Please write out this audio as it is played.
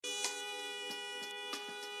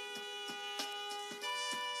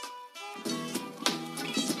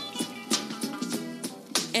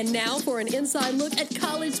And now for an inside look at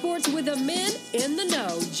college sports with the men in the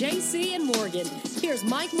know, JC and Morgan. Here's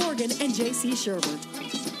Mike Morgan and JC Sherbert.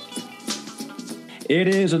 It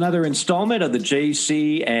is another installment of the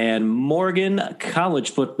JC and Morgan College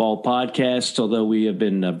Football Podcast, although we have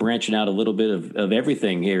been branching out a little bit of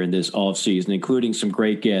everything here in this offseason, including some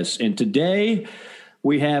great guests. And today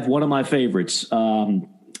we have one of my favorites.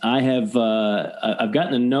 I've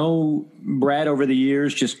gotten to know Brad over the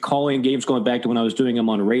years, just calling games, going back to when I was doing them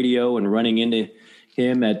on radio and running into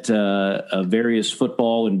him at various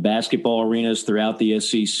football and basketball arenas throughout the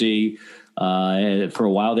SEC. For a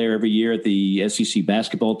while there, every year at the SEC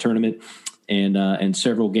basketball tournament and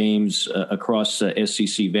several games across SEC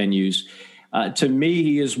venues. To me,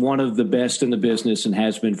 he is one of the best in the business and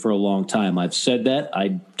has been for a long time. I've said that. I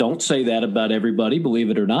don't say that about everybody, believe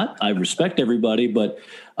it or not. I respect everybody, but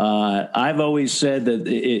I've always said that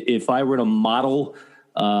if I were to model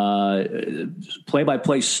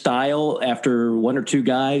play-by-play style after one or two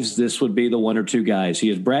guys, this would be the one or two guys. He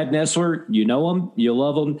is Brad Nessler. You know him, you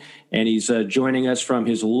love him, and he's joining us from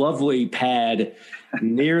his lovely pad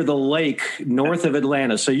near the lake north of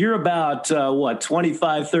Atlanta. So you're about,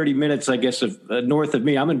 25, 30 minutes, I guess, north of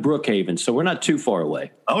me. I'm in Brookhaven, so we're not too far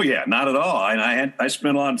away. Oh, yeah, not at all. I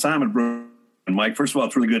spent a lot of time in Brookhaven. Mike, first of all,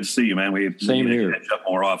 it's really good to see you, man. Same here. Catch up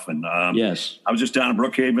more often. Yes. I was just down in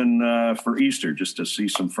Brookhaven for Easter just to see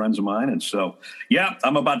some friends of mine. And so, yeah,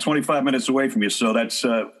 I'm about 25 minutes away from you. So that's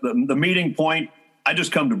the meeting point. I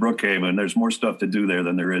just come to Brookhaven. There's more stuff to do there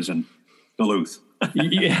than there is in Duluth.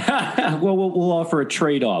 Yeah. Well, we'll offer a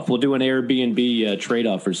trade-off. We'll do an Airbnb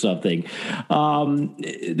trade-off or something.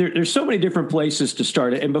 There's so many different places to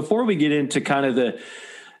start. And before we get into kind of the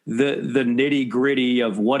nitty gritty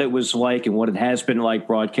of what it was like and what it has been like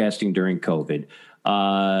broadcasting during COVID.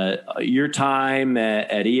 Your time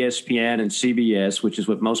at ESPN and CBS, which is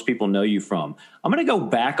what most people know you from. I'm going to go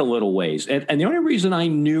back a little ways. And the only reason I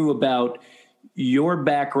knew about your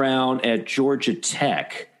background at Georgia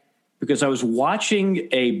Tech, because I was watching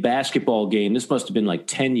a basketball game. This must have been like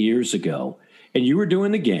 10 years ago. And you were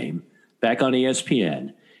doing the game back on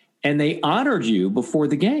ESPN. And they honored you before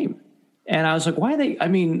the game. And I was like, why are they? I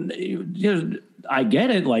mean, I get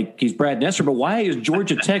it. Like, he's Brad Nessler, but why is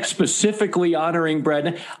Georgia Tech specifically honoring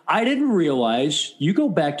Brad? I didn't realize you go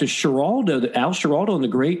back to Sheraldo, Al Sheraldo, in the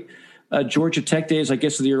great Georgia Tech days, I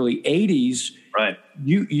guess, of the early 80s. Right.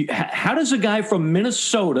 How does a guy from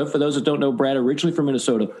Minnesota, for those that don't know Brad, originally from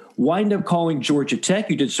Minnesota, wind up calling Georgia Tech?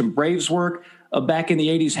 You did some Braves work back in the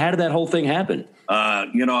 80s. How did that whole thing happen?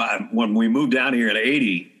 When we moved down here in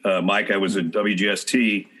 80, Mike, I was at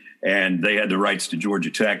WGST. And they had the rights to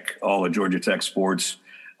Georgia Tech, all of Georgia Tech sports.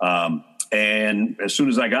 And as soon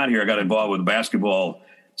as I got here, I got involved with the basketball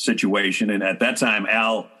situation. And at that time,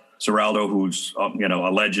 Al Sheraldo, who's,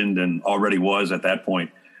 a legend and already was at that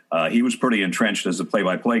point, he was pretty entrenched as a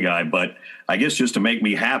play-by-play guy. But I guess just to make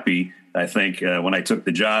me happy, I think when I took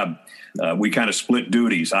the job, we kind of split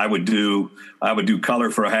duties. I would do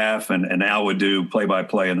color for a half, and Al would do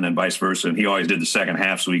play-by-play, and then vice versa. And he always did the second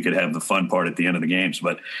half so he could have the fun part at the end of the games.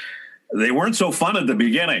 But they weren't so fun at the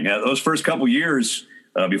beginning. Those first couple years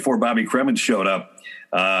before Bobby Cremins showed up,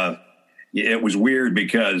 it was weird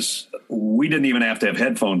because we didn't even have to have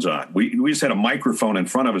headphones on. We just had a microphone in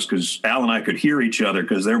front of us because Al and I could hear each other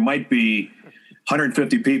because there might be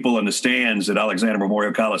 150 people in the stands at Alexander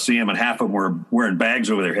Memorial Coliseum, and half of them were wearing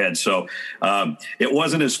bags over their heads. So it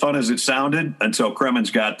wasn't as fun as it sounded until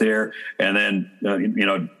Cremins got there. And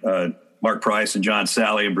then, Mark Price and John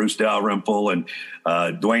Sally and Bruce Dalrymple and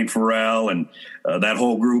Dwayne Farrell and that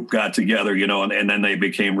whole group got together, and then they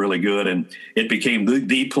became really good. And it became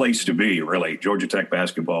the place to be, really. Georgia Tech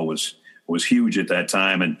basketball was huge at that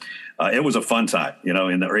time. And it was a fun time,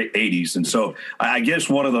 in the 80s. And so I guess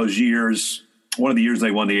one of the years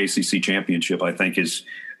they won the ACC championship, I think, is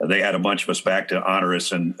they had a bunch of us back to honor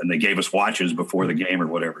us, and they gave us watches before the game or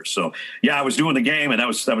whatever. So, yeah, I was doing the game, and that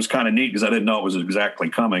was kind of neat because I didn't know it was exactly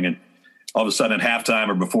coming. And all of a sudden at halftime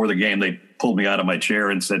or before the game, they pulled me out of my chair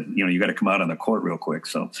and said, you got to come out on the court real quick.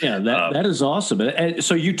 So, yeah, that is awesome. And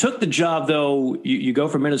so you took the job, though. You go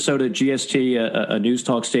from Minnesota to GST, a news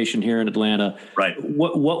talk station here in Atlanta. Right.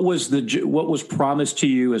 What was promised to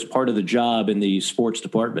you as part of the job in the sports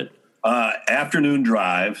department? Afternoon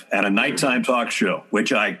drive and a nighttime talk show,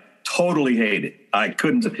 which I totally hated. I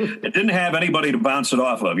couldn't. It didn't have anybody to bounce it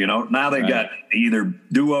off of. Now they got either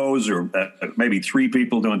duos or maybe three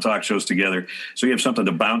people doing talk shows together, so you have something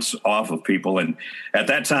to bounce off of people. And at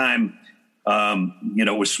that time,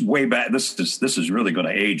 it was way back. This is really going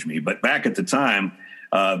to age me, but back at the time,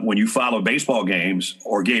 when you followed baseball games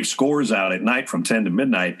or gave scores out at night from 10 to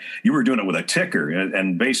midnight, you were doing it with a ticker.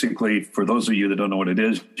 And basically, for those of you that don't know what it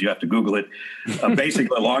is, you have to Google it.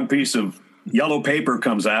 Basically, a long piece of yellow paper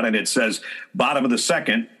comes out and it says, bottom of the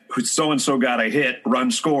second, so-and-so got a hit,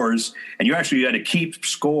 run scores. And you actually had to keep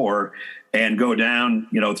score and go down,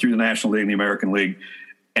 through the National League and the American League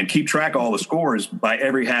and keep track of all the scores by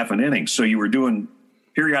every half an inning. So you were doing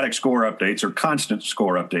periodic score updates, or constant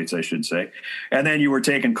score updates, I should say. And then you were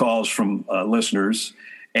taking calls from listeners,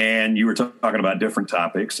 and you were talking about different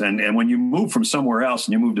topics. And when you move from somewhere else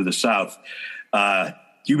and you move to the South,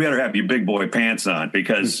 you better have your big boy pants on,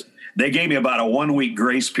 because they gave me about a 1 week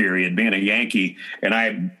grace period being a Yankee. And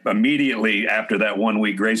I immediately, after that 1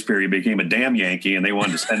 week grace period, became a damn Yankee, and they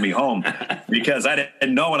wanted to send me home because I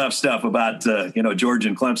didn't know enough stuff about, Georgia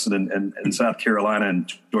and Clemson and South Carolina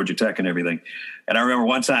and Georgia Tech and everything. And I remember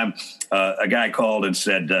one time a guy called and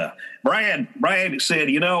said, Brad said,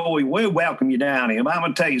 we welcome you down here. I'm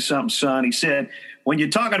going to tell you something, son. He said, when you're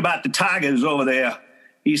talking about the Tigers over there,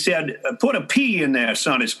 he said, put a P in there,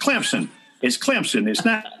 son. It's Clemson. It's Clemson. It's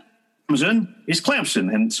not Clemson. It's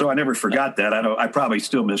Clemson. And so I never forgot that. I probably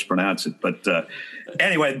still mispronounce it. But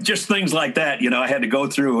anyway, just things like that, I had to go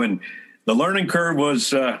through. And the learning curve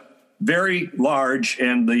was very large,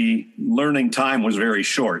 and the learning time was very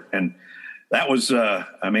short. And that was, I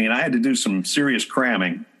had to do some serious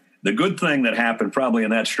cramming. The good thing that happened probably in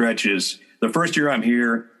that stretch is the first year I'm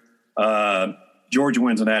here, Georgia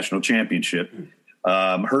wins a national championship.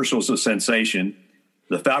 Herschel's a sensation.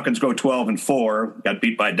 The Falcons go 12-4, got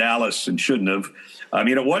beat by Dallas and shouldn't have.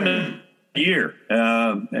 It wasn't a year.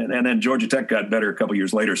 And then Georgia Tech got better a couple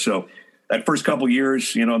years later. So that first couple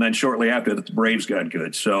years, and then shortly after that, the Braves got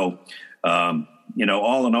good. So,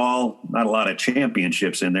 all in all, not a lot of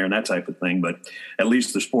championships in there and that type of thing, but at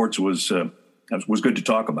least the sports was good to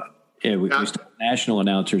talk about. Yeah, we still have national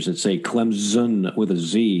announcers that say Clemson with a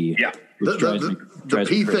Z. Yeah. The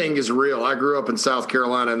P thing is real. I grew up in South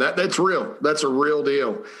Carolina, and that's real. That's a real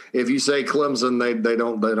deal. If you say Clemson, they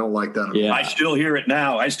don't like that. Yeah. I still hear it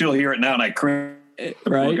now. And I cringe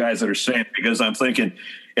right? Guys that are saying it, because I'm thinking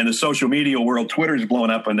in the social media world, Twitter's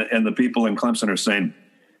blowing up, and the people in Clemson are saying,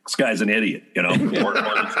 this guy's an idiot, or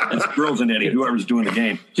this girl's an idiot, whoever's doing the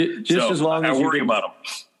game. As long as I worry about them.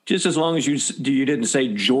 Just as long as you didn't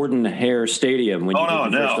say Jordan Hare Stadium when you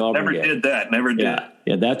did the first Auburn never game. did that. Never did.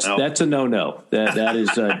 Yeah, that's a no-no. That is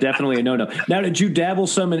definitely a no-no. Now, did you dabble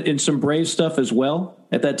some in some Brave stuff as well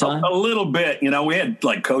at that time? A little bit. We had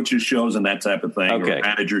like coaches shows and that type of thing, or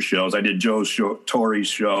manager shows. I did Joe's show, Torrey's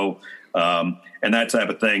show, and that type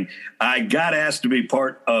of thing. I got asked to be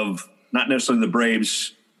part of not necessarily the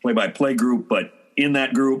Braves play-by-play group, but in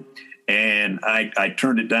that group. And I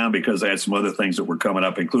turned it down because I had some other things that were coming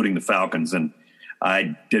up, including the Falcons. And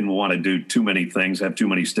I didn't want to do too many things, have too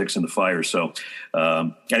many sticks in the fire. So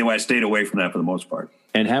anyway, I stayed away from that for the most part.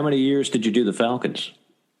 And how many years did you do the Falcons?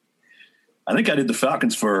 I think I did the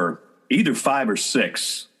Falcons for either 5 or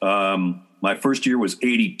 6. My first year was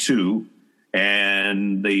 82,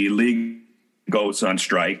 and the league goes on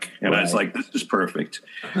strike, and I was like, this is perfect.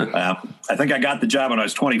 I think I got the job when I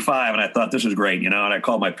was 25, and I thought, this is great, and I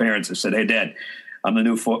called my parents and said, hey, Dad, I'm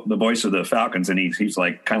the voice of the Falcons, and he's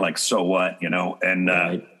like, kind of like, so what,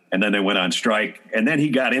 and then they went on strike, and then he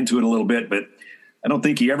got into it a little bit, but I don't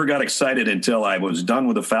think he ever got excited until I was done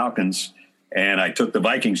with the Falcons and I took the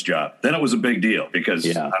Vikings job. Then it was a big deal because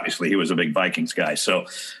obviously he was a big Vikings guy. So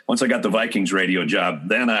once I got the Vikings radio job,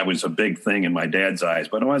 then I was a big thing in my dad's eyes.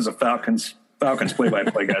 But when I was a Falcons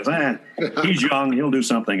play-by-play guys, he's young, he'll do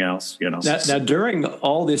something else, Now, during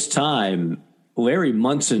all this time, Larry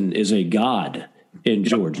Munson is a god in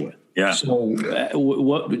Georgia. Yeah. So,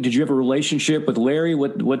 what did you have a relationship with Larry?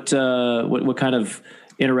 What kind of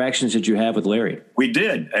interactions did you have with Larry? We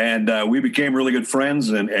did, and we became really good friends.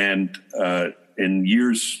 And in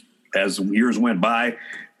years, as years went by,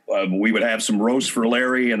 we would have some roasts for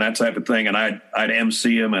Larry and that type of thing. And I'd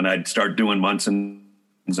MC him, and I'd start doing Munson's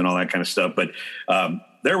and all that kind of stuff. But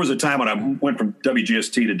there was a time when I went from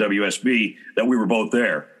WGST to WSB that we were both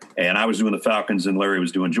there. And I was doing the Falcons and Larry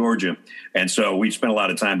was doing Georgia. And so we spent a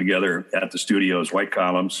lot of time together at the studios, White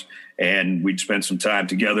Columns, and we'd spend some time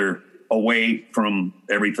together away from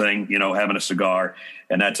everything, having a cigar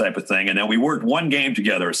and that type of thing. And then we worked one game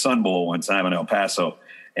together, a Sun Bowl one time in El Paso.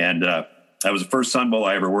 And that was the first Sun Bowl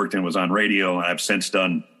I ever worked in, was on radio. And I've since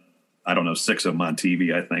done, 6 of them on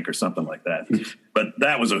TV, I think, or something like that. But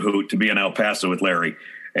that was a hoot to be in El Paso with Larry.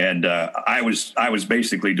 And I was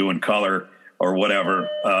basically doing color or whatever,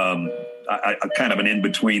 I kind of an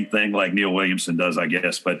in-between thing like Neil Williamson does, I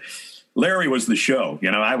guess. But Larry was the show.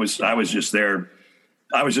 I was just there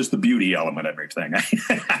I was just the beauty element of everything.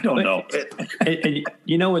 I don't know. And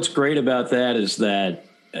you know what's great about that is that,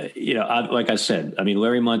 like I said, I mean,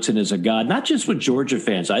 Larry Munson is a god, not just with Georgia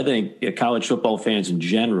fans. I think college football fans in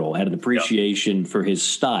general had an appreciation for his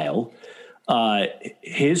style.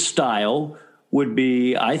 His style would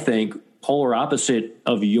be, I think, polar opposite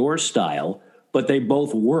of your style, but they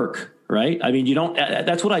both work, right? I mean,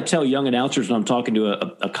 that's what I tell young announcers when I'm talking to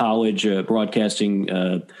a college broadcasting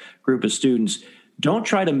group of students. Don't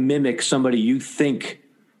try to mimic somebody you think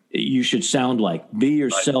you should sound like. Be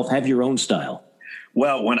yourself, have your own style.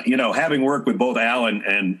 Well, when, having worked with both Al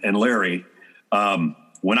and Larry,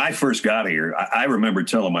 when I first got here, I remember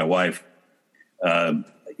telling my wife, I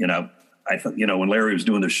thought, when Larry was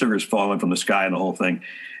doing the sugars falling from the sky and the whole thing.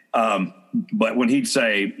 But when he'd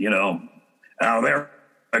say, oh, they're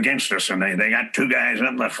against us and they got two guys up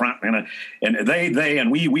in the front and they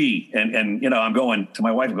and we, and I'm going to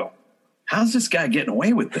my wife and go, how's this guy getting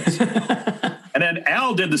away with this? And then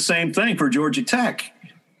Al did the same thing for Georgia Tech.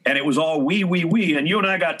 And it was all we. And you and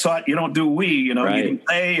I got taught you don't do we, right. You do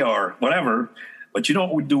they or whatever, but you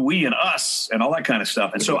don't do we and us and all that kind of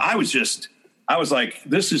stuff. And so I was like,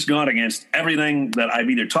 this has gone against everything that I've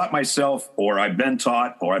either taught myself or I've been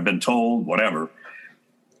taught or I've been told, whatever.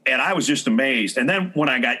 And I was just amazed. And then when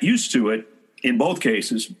I got used to it, in both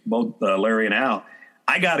cases, both Larry and Al,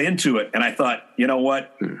 I got into it and I thought, you know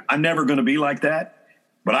what? I'm never going to be like that,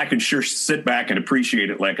 but I can sure sit back and appreciate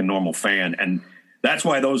it like a normal fan. And that's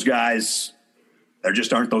why those guys, there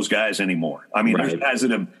just aren't those guys anymore. I mean, There's guys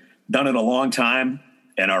that have done it a long time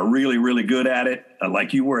and are really, really good at it,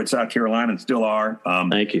 like you were at South Carolina and still are.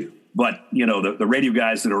 Thank you. But, the radio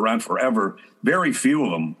guys that are around forever, very few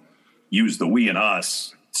of them use the we and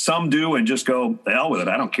us. Some do and just go, the hell with it,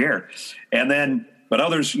 I don't care. But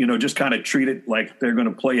others, just kind of treat it like they're going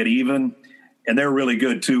to play it even. And they're really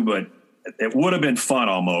good too. But it would have been fun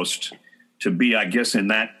almost to be, I guess, in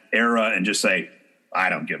that era and just say, I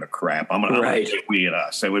don't give a crap. I'm going to say we and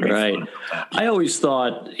us. It would be fun. I always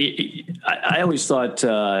thought,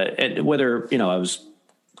 whether, I was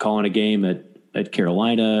calling a game at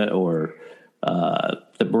Carolina or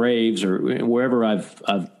the Braves or wherever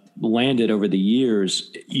I've landed over the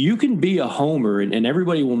years, you can be a homer and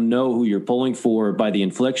everybody will know who you're pulling for by the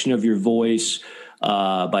inflection of your voice,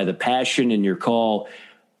 by the passion in your call.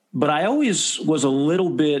 But I always was a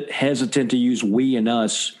little bit hesitant to use we and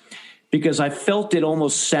us because I felt it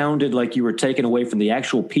almost sounded like you were taken away from the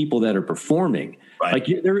actual people that are performing. Right. Like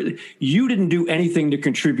you didn't do anything to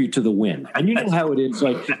contribute to the win. And you know how it is.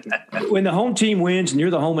 Like when the home team wins and you're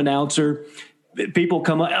the home announcer, people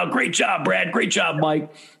come up, oh, great job, Brad. Great job,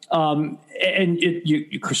 Mike. And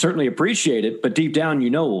you certainly appreciate it, but deep down, you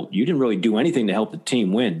didn't really do anything to help the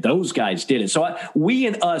team win. Those guys did it. So we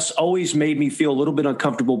and us always made me feel a little bit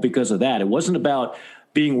uncomfortable because of that. It wasn't about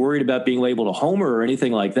being worried about being labeled a homer or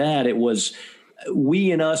anything like that. It was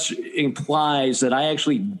we and us implies that I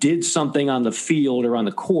actually did something on the field or on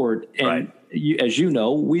the court. And as you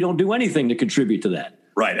know, we don't do anything to contribute to that.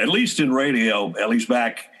 Right. At least in radio, at least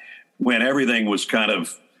back when everything was kind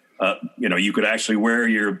of, you could actually wear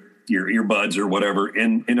your earbuds or whatever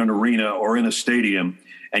in an arena or in a stadium,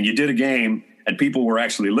 and you did a game and people were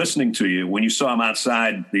actually listening to you when you saw them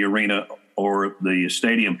outside the arena or the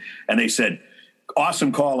stadium and they said,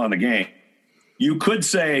 awesome call on the game. You could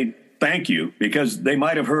say thank you because they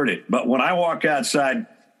might have heard it. But when I walk outside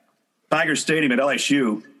Tiger Stadium at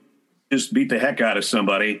LSU, just beat the heck out of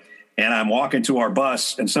somebody, and I'm walking to our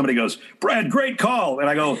bus and somebody goes, Brad, great call. And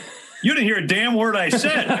I go, you didn't hear a damn word I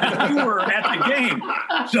said. You were at the game.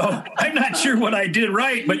 So I'm not sure what I did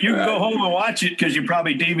right, but you can go home and watch it because you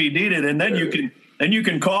probably DVD'd it, and then you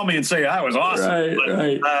can call me and say I was awesome.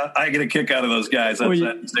 I get a kick out of those guys.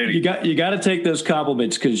 You got to take those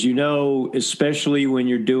compliments because especially when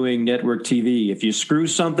you're doing network TV, if you screw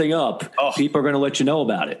something up, people are going to let you know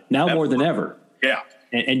about it now more than ever. Yeah.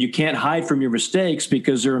 And you can't hide from your mistakes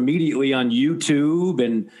because they're immediately on YouTube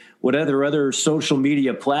and whatever other social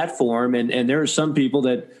media platform. And there are some people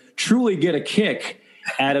that truly get a kick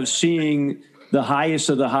out of seeing the highest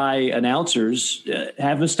of the high announcers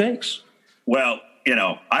have mistakes. Well,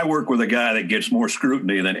 I work with a guy that gets more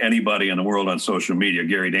scrutiny than anybody in the world on social media,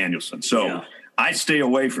 Gary Danielson. So I stay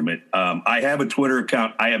away from it. I have a Twitter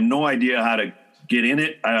account. I have no idea how to get in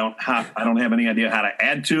it. I don't have any idea how to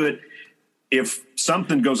add to it. If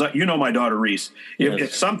something goes up, my daughter Reese,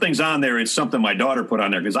 if something's on there, it's something my daughter put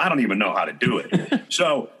on there because I don't even know how to do it.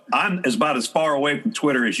 So I'm about as far away from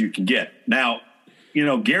Twitter as you can get. Now,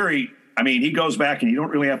 Gary, he goes back and you don't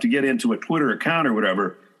really have to get into a Twitter account or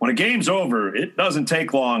whatever. When a game's over, it doesn't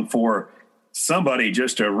take long for somebody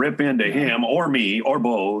just to rip into him or me or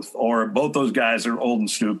both those guys are old and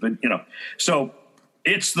stupid, So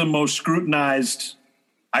it's the most scrutinized.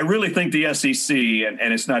 I really think the SEC,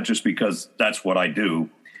 and it's not just because that's what I do.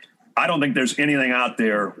 I don't think there's anything out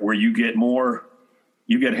there where you get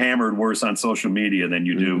hammered worse on social media than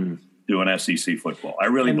you do doing SEC football. I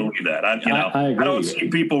really believe that. I don't see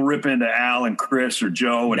people rip into Al and Chris or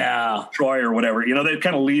Joe and Troy or whatever. They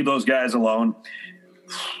kind of leave those guys alone.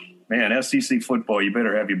 Man, SEC football, you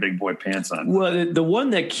better have your big boy pants on. Well, the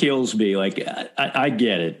one that kills me, like I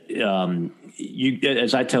get it.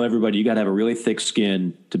 As I tell everybody, you got to have a really thick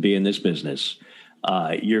skin to be in this business.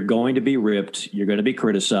 You're going to be ripped. You're going to be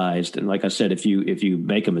criticized. And like I said, if you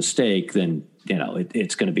make a mistake, then,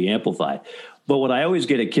 it's going to be amplified. But what I always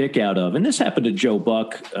get a kick out of, and this happened to Joe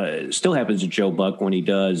Buck, still happens to Joe Buck when he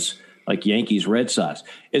does like Yankees, Red Sox,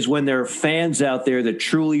 is when there are fans out there that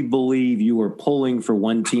truly believe you are pulling for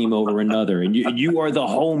one team over another. And you are the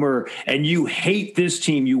homer and you hate this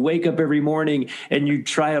team. You wake up every morning and you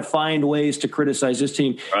try to find ways to criticize this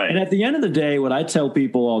team. Right. And at the end of the day, what I tell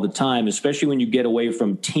people all the time, especially when you get away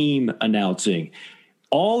from team announcing,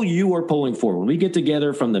 all you are pulling for, when we get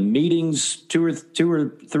together from the meetings 2 or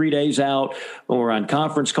 3 days out, when we're on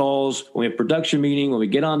conference calls, when we have production meeting, when we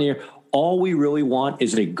get on the air, all we really want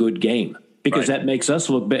is a good game, because that makes us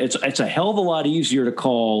look better. It's a hell of a lot easier to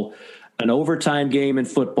call an overtime game in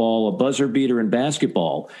football, a buzzer beater in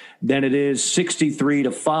basketball, than it is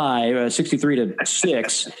 63-5,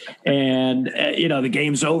 63-6, and the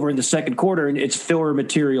game's over in the second quarter, and it's filler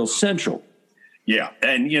material central. Yeah,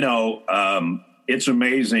 and it's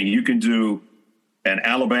amazing. You can do an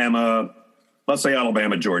Alabama, let's say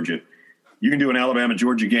Alabama, Georgia. You can do an Alabama,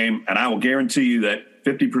 Georgia game, and I will guarantee you that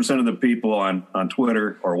 50% of the people on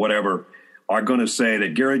Twitter or whatever are going to say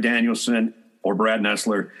that Gary Danielson or Brad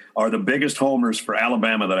Nessler are the biggest homers for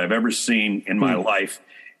Alabama that I've ever seen in my life.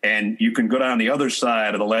 And you can go down the other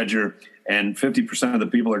side of the ledger, and 50% of the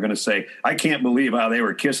people are going to say, I can't believe how they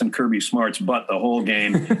were kissing Kirby Smart's butt the whole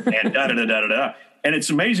game, and da-da-da-da-da-da. And it's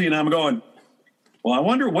amazing, and I'm going, well, I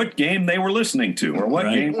wonder what game they were listening to or what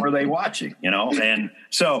game were they watching, And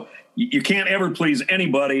so you can't ever please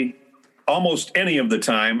anybody almost any of the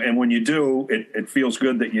time. And when you do, it feels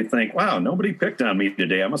good that you think, wow, nobody picked on me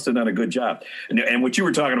today. I must have done a good job. And what you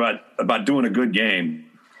were talking about doing a good game,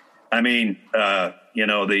 I mean,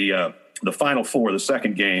 the Final Four, the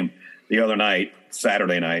second game the other night,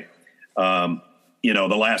 Saturday night, the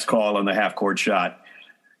last call on the half-court shot.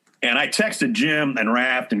 And I texted Jim and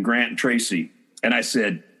Raft and Grant and Tracy, and I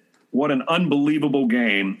said, what an unbelievable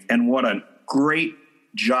game and what a great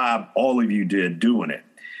job all of you did doing it.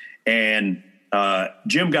 And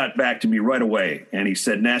Jim got back to me right away, and he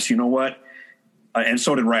said, Ness, you know what? And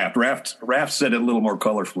so did Raft. Raft said it a little more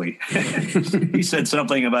colorfully. He said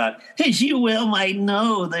something about, as you well might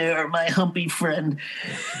know there, my humpy friend,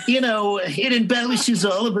 it embellishes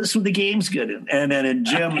all of us when the game's good. And then in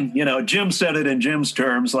Jim, Jim said it in Jim's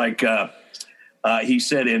terms, like he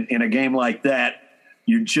said in a game like that,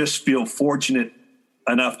 you just feel fortunate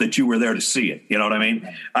enough that you were there to see it. You know what I mean?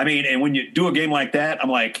 And when you do a game like that, I'm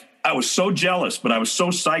like, I was so jealous, but I was so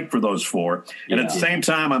psyched for those four. And at the same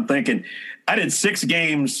time, I'm thinking, I did 6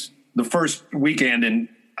 games the first weekend, and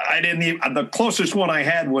the closest one I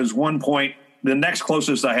had was 1 point. The next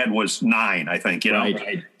closest I had was 9, I think,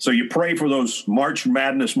 Right. So you pray for those March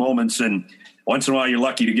Madness moments, and once in a while you're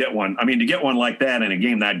lucky to get one. I mean, to get one like that in a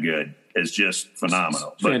game that good is just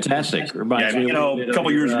phenomenal. Fantastic. A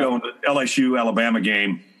couple years ago, the LSU-Alabama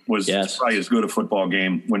game was probably as good a football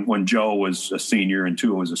game when Joe was a senior and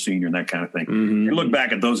Tua was a senior and that kind of thing. Mm-hmm. You look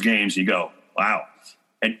back at those games, you go, wow.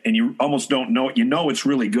 And you almost don't know it. It's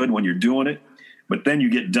really good when you're doing it, but then you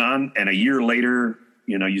get done, and a year later,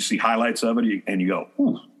 you see highlights of it, and you go,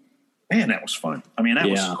 ooh, man, that was fun. I mean, that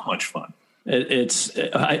was so much fun.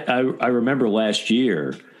 I remember last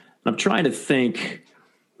year, I'm trying to think,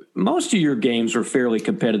 most of your games were fairly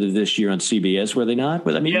competitive this year on CBS, were they not?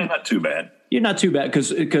 But I mean, not too bad. You're not too bad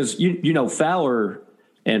because Fowler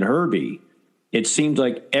and Herbie, it seemed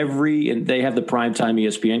like and they have the primetime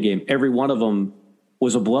ESPN game, every one of them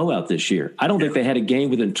was a blowout this year. I don't think they had a game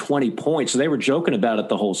within 20 points. So they were joking about it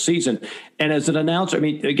the whole season. And as an announcer, I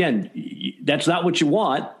mean, again, that's not what you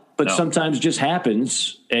want, but sometimes it just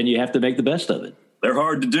happens and you have to make the best of it. They're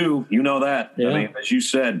hard to do. You know that. Yeah. I mean, as you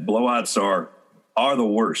said, blowouts are the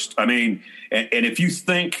worst. I mean, and if you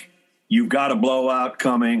think you've got a blowout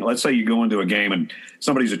coming, let's say you go into a game and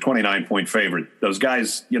somebody's a 29-point favorite. Those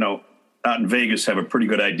guys, out in Vegas have a pretty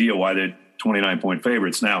good idea why they're 29-point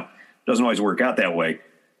favorites. Now, doesn't always work out that way.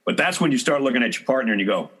 But that's when you start looking at your partner and you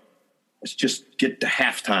go, let's just get to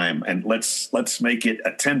halftime and let's make it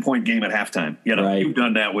a 10-point game at halftime. Right. You've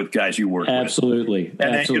done that with guys you work Absolutely. with.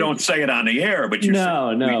 And then you don't say it on the air, but you say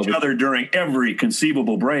it to each other during every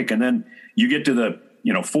conceivable break. And then you get to the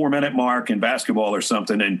 4-minute mark in basketball or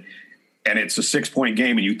something, and it's a 6-point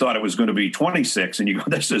game, and you thought it was going to be 26, and you go,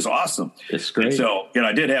 this is awesome. It's great. And so,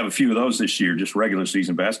 I did have a few of those this year, just regular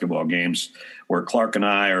season basketball games where Clark and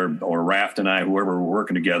I or Raft and I, whoever were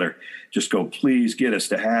working together, just go, please get us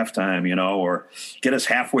to halftime, or get us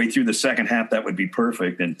halfway through the second half. That would be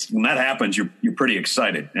perfect. And when that happens, you're pretty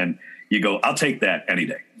excited, and you go, I'll take that any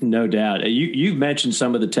day. No doubt. You've mentioned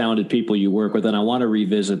some of the talented people you work with, and I want to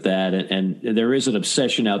revisit that. And there is an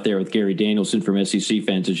obsession out there with Gary Danielson from SEC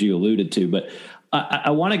fans, as you alluded to. But I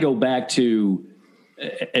want to go back to,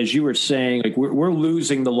 as you were saying, like we're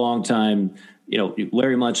losing the long time,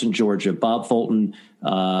 Larry Munson, Georgia, Bob Fulton,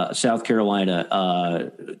 South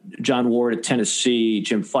Carolina, John Ward at Tennessee,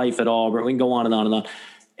 Jim Fife at Auburn. We can go on and on and on.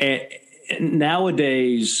 And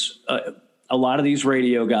nowadays, a lot of these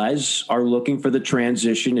radio guys are looking for the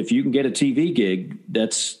transition. If you can get a TV gig,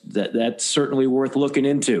 that's certainly worth looking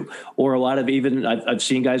into. Or a lot of I've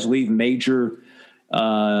seen guys leave major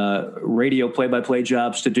radio play-by-play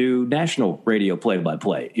jobs to do national radio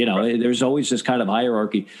play-by-play. Right. There's always this kind of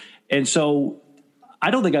hierarchy. And so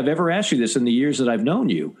I don't think I've ever asked you this in the years that I've known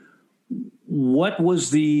you. What was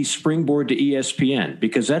the springboard to ESPN?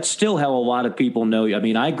 Because that's still how a lot of people know you. I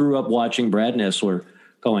mean, I grew up watching Brad Nessler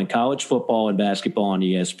going college football and basketball on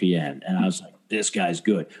ESPN, and I was like, this guy's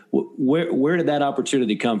good. Where did that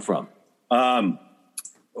opportunity come from? Well,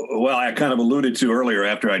 I kind of alluded to earlier,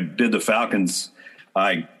 after I did the Falcons,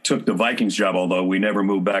 I took the Vikings job, although we never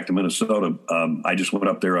moved back to Minnesota. I just went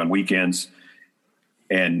up there on weekends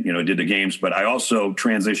and, did the games. But I also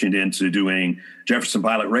transitioned into doing Jefferson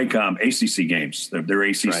Pilot Raycom ACC games. Their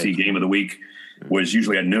ACC game of the week was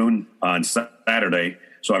usually at noon on Saturday.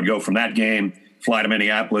 So I'd go from that game, fly to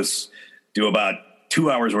Minneapolis, do about 2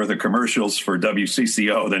 hours worth of commercials for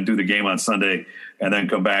WCCO, then do the game on Sunday, and then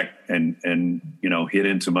come back and hit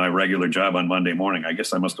into my regular job on Monday morning. I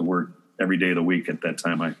guess I must have worked every day of the week at that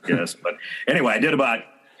time, I guess. But anyway, I did about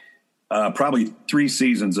probably 3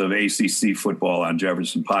 seasons of ACC football on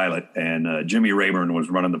Jefferson Pilot, and Jimmy Rayburn was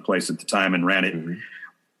running the place at the time and ran it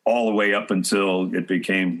all the way up until it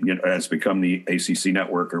became, has become the ACC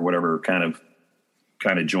network or whatever, kind of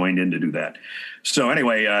joined in to do that. So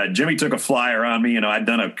anyway, Jimmy took a flyer on me. I'd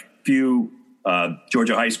done a few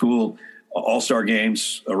Georgia high school all-star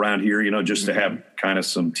games around here, just to have kind of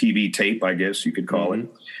some TV tape, I guess you could call it.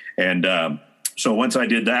 And so once I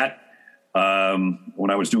did that, when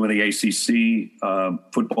I was doing the ACC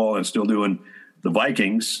football and still doing the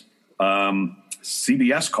Vikings,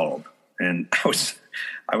 CBS called, and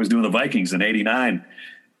I was doing the Vikings in '89.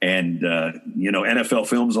 And, NFL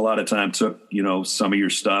Films a lot of time took, some of your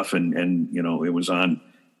stuff and it was on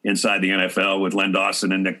Inside the NFL with Len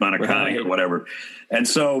Dawson and Nick Monicani or whatever. And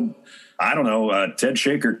so, I don't know, Ted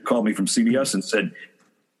Shaker called me from CBS and said,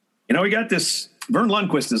 we got this, Vern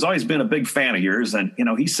Lundquist has always been a big fan of yours. And,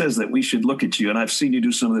 he says that we should look at you. And I've seen you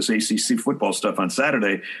do some of this ACC football stuff on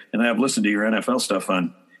Saturday. And I've listened to your NFL stuff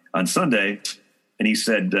on Sunday. And he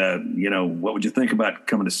said, what would you think about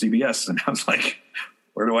coming to CBS? And I was like,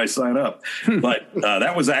 where do I sign up? But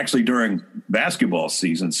that was actually during basketball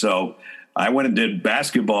season. So I went and did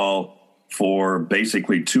basketball for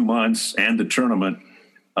basically 2 months and the tournament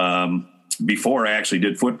before I actually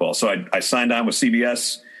did football. So I signed on with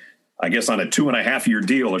CBS, I guess, on a 2.5-year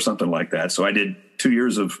deal or something like that. So I did 2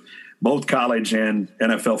 years of both college and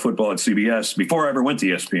NFL football at CBS before I ever went to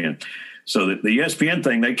ESPN. So the ESPN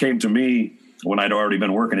thing, they came to me when I'd already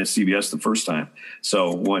been working at CBS the first time.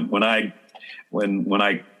 So when I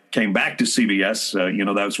came back to CBS,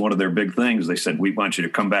 that was one of their big things. They said, we want you to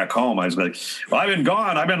come back home. I was like, well, I've been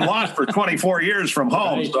gone. I've been lost for 24 years from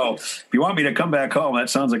home. Right. So if you want me to come back home, that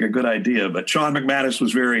sounds like a good idea. But Sean McManus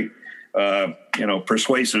was very,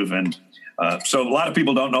 persuasive. And so a lot of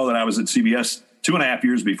people don't know that I was at CBS 2.5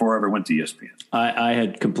 years before I ever went to ESPN. I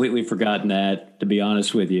had completely forgotten that, to be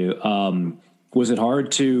honest with you. Was it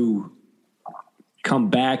hard to come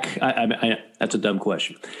back? That's a dumb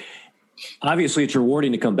question. Obviously, it's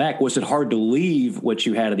rewarding to come back. Was it hard to leave what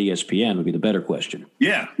you had at ESPN would be the better question.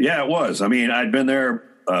 Yeah, it was. I mean, I'd been there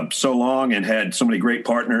so long and had so many great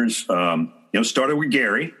partners. Started with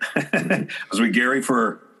Gary. I was with Gary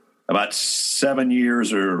for about 7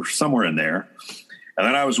 years or somewhere in there. And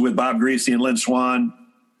then I was with Bob Greasy and Lynn Swan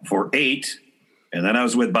for 8. And then I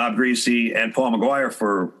was with Bob Greasy and Paul McGuire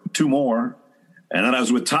for 2 more. And then I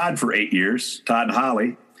was with Todd for 8 years, Todd and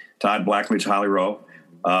Holly, Todd Blackledge, Holly Rowe.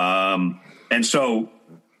 And so,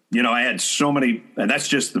 I had so many, and that's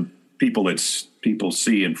just the people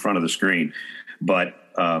see in front of the screen. But,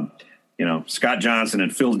 Scott Johnson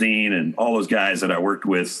and Phil Dean and all those guys that I worked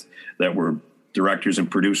with that were directors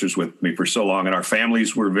and producers with me for so long, and our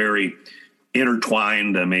families were very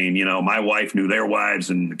intertwined. I mean, my wife knew their wives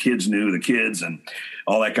and the kids knew the kids and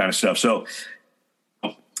all that kind of stuff. So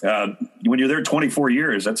when you're there 24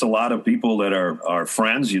 years, that's a lot of people that are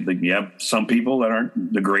friends. You have some people that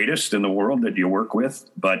aren't the greatest in the world that you work with,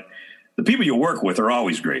 but the people you work with are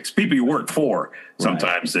always great. It's people you work for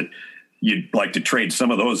sometimes that you'd like to trade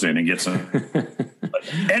some of those in and get some.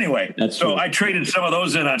 But anyway, I traded some of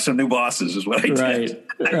those in on some new bosses is what I did.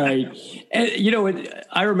 Right. And,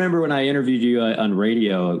 I remember when I interviewed you on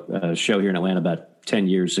radio, a show here in Atlanta about 10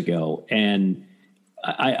 years ago, and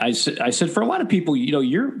I said, for a lot of people,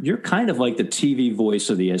 you're kind of like the TV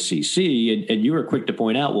voice of the SEC, and you were quick to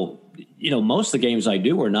point out, well, most of the games I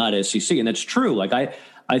do are not SEC, and that's true. Like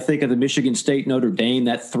I think of the Michigan State Notre Dame,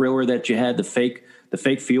 that thriller that you had, the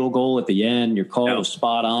fake field goal at the end, your call was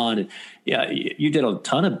spot on. And you did a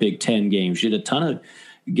ton of Big Ten games. You did a ton of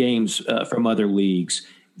games from other leagues.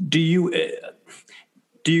 Do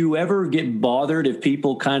you ever get bothered if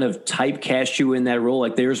people kind of typecast you in that role?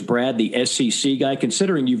 Like there's Brad, the SEC guy,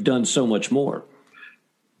 considering you've done so much more.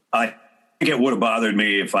 I think it would have bothered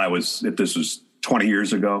me if this was 20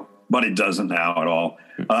 years ago, but it doesn't now at all.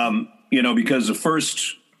 Because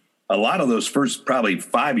a lot of those first probably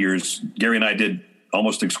 5 years, Gary and I did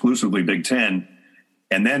almost exclusively Big Ten.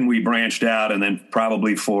 And then we branched out, and then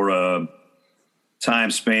probably for a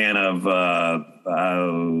time span of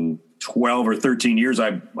 12 or 13 years,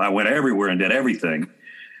 I went everywhere and did everything.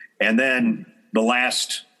 And then the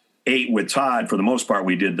last 8 with Todd, for the most part,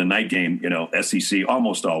 we did the night game, SEC,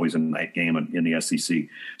 almost always a night game in the SEC.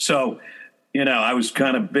 So, I was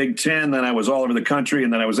kind of Big Ten, then I was all over the country,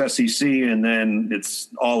 and then I was SEC, and then it's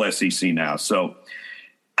all SEC now. So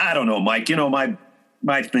I don't know, Mike,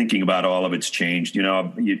 my thinking about all of it's changed.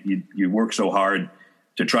 You work so hard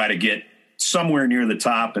to try to get somewhere near the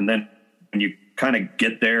top, and then when you kind of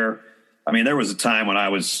get there, I mean, there was a time when I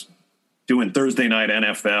was doing Thursday night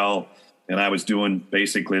NFL, and I was doing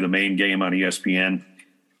basically the main game on ESPN,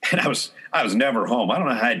 and I was never home. I don't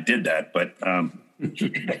know how I did that, but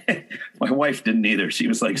my wife didn't either. She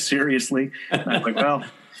was like, seriously? And I'm like, well,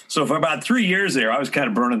 so for about 3 years there, I was kind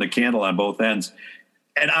of burning the candle on both ends.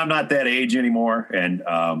 And I'm not that age anymore. And,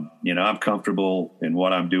 I'm comfortable in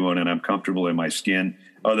what I'm doing, and I'm comfortable in my skin,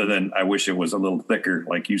 other than I wish it was a little thicker,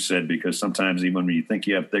 like you said, because sometimes even when you think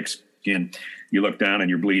you have thick skin, you look down and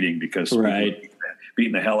you're bleeding because people are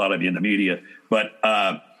beating the hell out of you in the media. But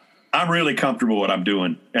I'm really comfortable with what I'm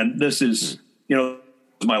doing. And this is,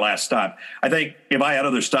 my last stop. I think if I had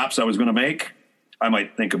other stops I was going to make, I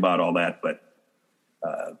might think about all that, but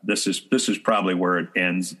this is probably where it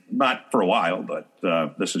ends. Not for a while, but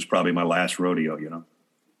this is probably my last rodeo.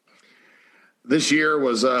 This year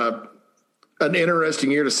was an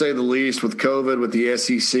interesting year to say the least, with COVID, with the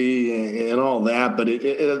SEC and all that. But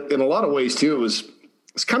it, in a lot of ways too,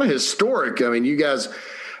 it's kind of historic. I mean, you guys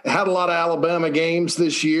had a lot of Alabama games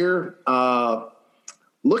this year.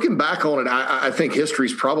 Looking back on it, I think history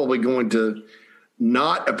is probably going to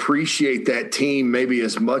not appreciate that team maybe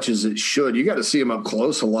as much as it should. You got to see them up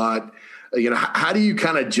close a lot. How do you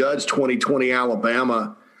kind of judge 2020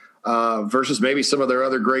 Alabama versus maybe some of their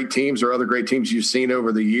other great teams or other great teams you've seen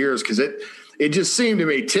over the years? Because it just seemed to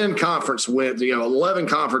me 10 conference wins, 11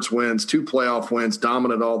 conference wins, 2 playoff wins,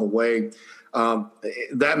 dominant all the way.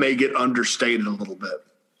 That may get understated a little bit.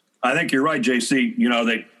 I think you're right, JC.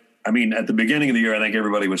 At the beginning of the year, I think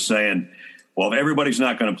everybody was saying, well, if everybody's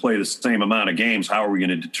not going to play the same amount of games, how are we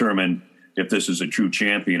going to determine if this is a true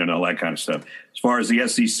champion and all that kind of stuff? As far as the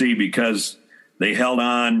SEC, because they held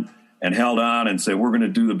on and said, we're going to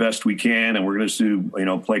do the best we can, and we're going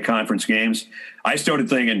to play conference games. I started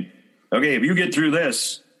thinking, okay, if you get through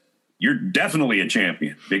this, you're definitely a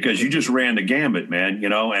champion because you just ran the gambit, man,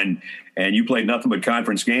 and you played nothing but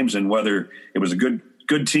conference games, and whether it was a good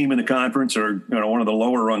team in the conference or one of the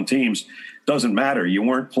lower rung teams, doesn't matter. You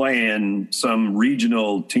weren't playing some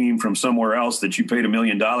regional team from somewhere else that you paid $1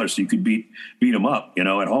 million so you could beat them up,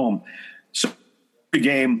 at home. So the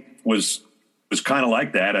game was kind of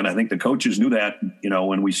like that, and I think the coaches knew that,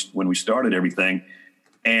 when we started everything.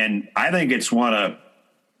 And I think it's one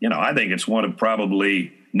of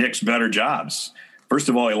probably Nick's better jobs. First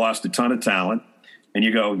of all, he lost a ton of talent, and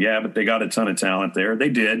you go, yeah, but they got a ton of talent there. They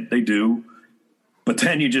do. But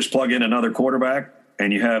then you just plug in another quarterback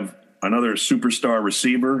and you have another superstar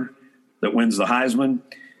receiver that wins the Heisman.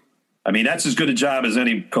 I mean, that's as good a job as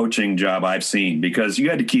any coaching job I've seen because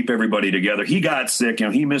you had to keep everybody together. He got sick.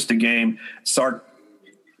 He missed a game. Sark,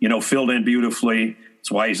 filled in beautifully.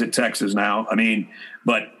 That's why he's at Texas now. I mean,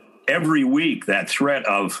 but every week that threat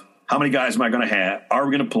of how many guys am I going to have? Are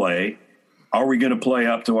we going to play? Are we going to play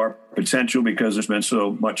up to our potential because there's been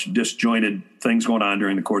so much disjointed things going on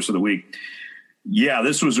during the course of the week? Yeah,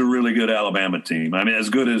 this was a really good Alabama team. I mean, as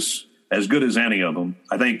good as any of them.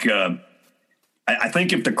 I think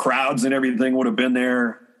if the crowds and everything would have been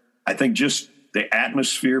there, I think just the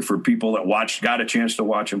atmosphere for people that got a chance to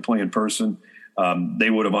watch them play in person, they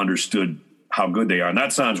would have understood how good they are. And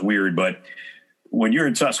that sounds weird, but when you're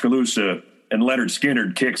in Tuscaloosa and Leonard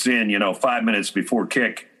Skinner kicks in, 5 minutes before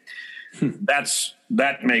kick,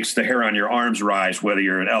 that makes the hair on your arms rise, whether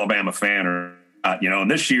you're an Alabama fan or not.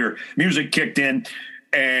 And this year music kicked in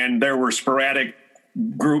and there were sporadic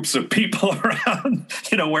groups of people around,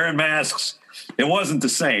 wearing masks. It wasn't the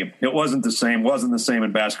same. Wasn't the same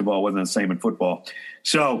in basketball. Wasn't the same in football.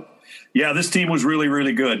 So yeah, this team was really,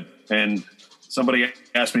 really good. And somebody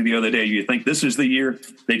asked me the other day, you think this is the year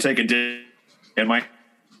they take a dip?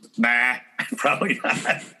 Nah, probably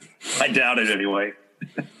not. I doubt it anyway.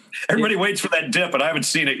 Everybody waits for that dip, but I haven't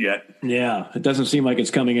seen it yet. Yeah, it doesn't seem like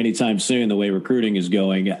it's coming anytime soon the way recruiting is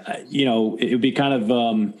going. It would be kind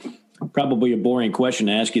of probably a boring question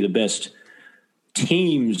to ask you the best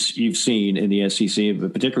teams you've seen in the SEC,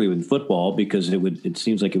 but particularly with football, because it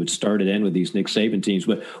seems like it would start and end with these Nick Saban teams.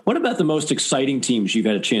 But what about the most exciting teams you've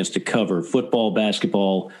had a chance to cover? Football,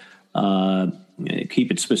 basketball,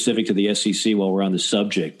 keep it specific to the SEC while we're on the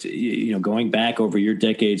subject. Going back over your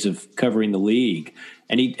decades of covering the league,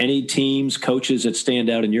 any teams, coaches that stand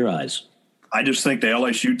out in your eyes? I just think the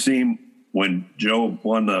LSU team, when Joe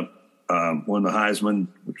won the Heisman,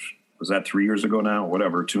 which was that 3 years ago now,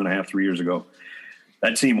 whatever, 2.5, 3 years ago,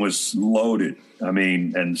 that team was loaded. I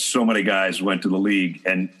mean, and so many guys went to the league,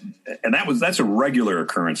 and that's a regular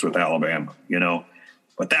occurrence with Alabama,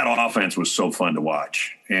 but that offense was so fun to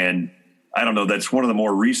watch. And I don't know, that's one of the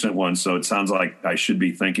more recent ones. So it sounds like I should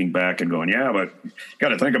be thinking back and going, yeah, but got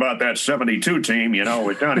to think about that 72 team,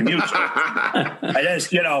 with Donnie Music. I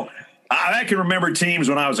just, I can remember teams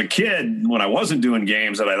when I was a kid, when I wasn't doing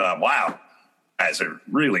games, that I thought, wow, guys are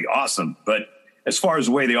really awesome. But as far as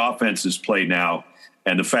the way the offense is played now,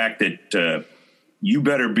 and the fact that you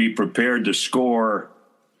better be prepared to score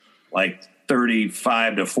like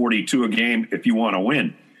 35 to 42 a game if you want to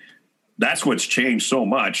win. That's what's changed so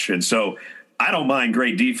much. And so I don't mind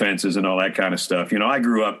great defenses and all that kind of stuff. I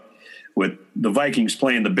grew up with the Vikings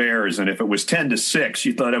playing the Bears, and if it was 10-6,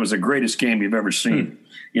 you thought it was the greatest game you've ever seen.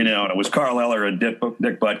 And it was Carl Eller and Dick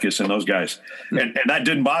Butkus and those guys. And that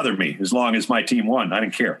didn't bother me as long as my team won. I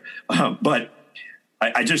didn't care. But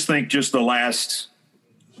I just think just the last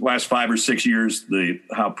 5 or 6 years,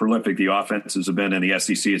 how prolific the offenses have been in the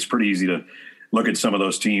SEC, it's pretty easy to look at some of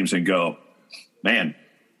those teams and go, man,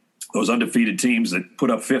 those undefeated teams that put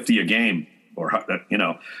up 50 a game, or,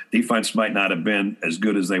 defense might not have been as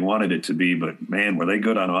good as they wanted it to be, but man, were they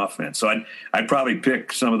good on offense. So I'd probably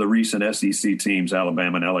pick some of the recent SEC teams,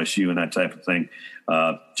 Alabama and LSU and that type of thing,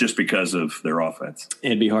 just because of their offense.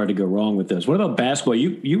 It'd be hard to go wrong with this. What about basketball?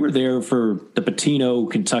 You were there for the Pitino,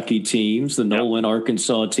 Kentucky teams, the Nolan,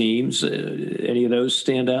 Arkansas teams. Any of those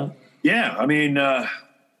stand out? Yeah. I mean, I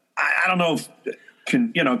don't know if,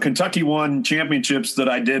 Kentucky won championships that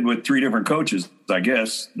I did with 3 different coaches, I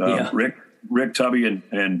guess, Rick, Tubby,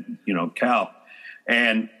 and Cal.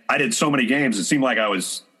 And I did so many games. It seemed like I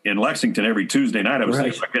was in Lexington every Tuesday night. I was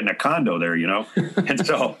thinking about getting a condo there, And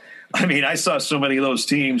so, I mean, I saw so many of those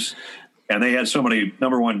teams, and they had so many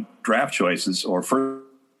number one draft choices or first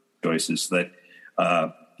choices that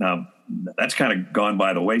now that's kind of gone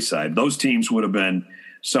by the wayside. Those teams would have been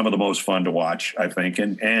some of the most fun to watch, I think.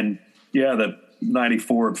 And yeah, the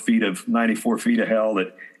 94 feet of hell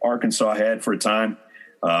that Arkansas had for a time.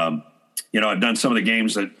 I've done some of the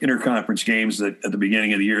games, that interconference games that at the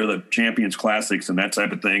beginning of the year, the Champions Classics and that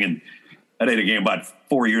type of thing. And I did a game about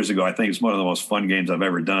 4 years ago. I think it's one of the most fun games I've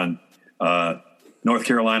ever done. North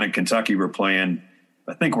Carolina and Kentucky were playing.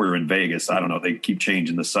 I think we were in Vegas. I don't know. They keep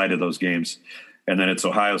changing the site of those games. And then it's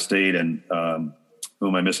Ohio State and who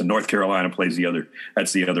am I missing? North Carolina plays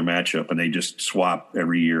that's the other matchup. And they just swap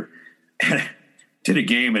every year. Did a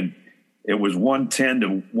game and it was 110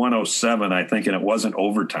 to 107, I think, and it wasn't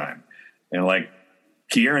overtime. And like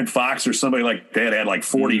Kieran Fox or somebody like that had like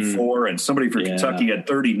 44, and somebody for Kentucky had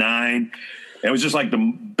 39. It was just like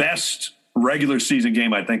the best regular season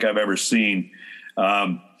game I think I've ever seen.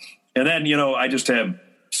 And then, I just have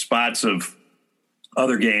spots of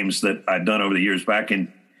other games that I've done over the years. Back in,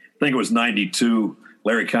 I think it was 92,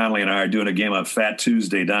 Larry Connolly and I are doing a game on Fat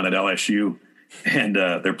Tuesday down at LSU. And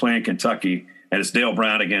they're playing Kentucky, and it's Dale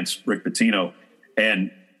Brown against Rick Pitino.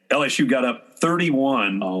 And LSU got up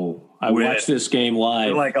 31. Oh, I watched this game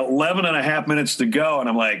live. Like 11 and a half minutes to go. And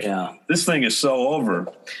I'm like, this thing is so over.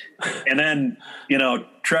 And then,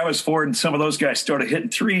 Travis Ford and some of those guys started hitting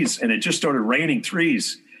threes, and it just started raining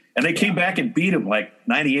threes. And they came back and beat them like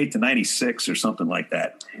 98-96 or something like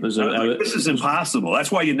that. This is impossible.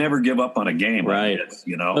 That's why you never give up on a game. Right. Like this,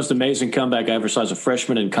 Most amazing comeback I ever saw as a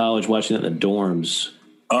freshman in college, watching it in the dorms.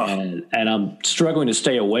 And I'm struggling to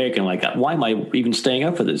stay awake and like, why am I even staying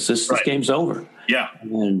up for this? This game's over. Yeah.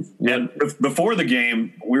 And before the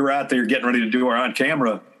game, we were out there getting ready to do our on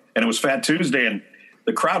camera, and it was Fat Tuesday, and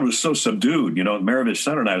the crowd was so subdued, at Maravich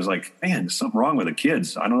Center. And I was like, man, there's something wrong with the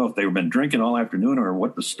kids. I don't know if they've been drinking all afternoon or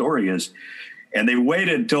what the story is. And they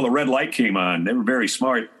waited until the red light came on. They were very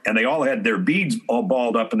smart. And they all had their beads all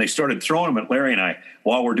balled up, and they started throwing them at Larry and I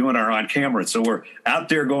while we're doing our on camera. So we're out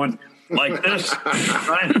there going like this,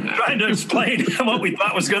 trying to explain what we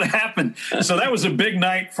thought was going to happen. So that was a big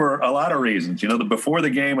night for a lot of reasons, the before the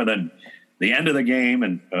game and then the end of the game.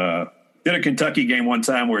 And, did a Kentucky game one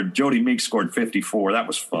time where Jody Meeks scored 54. That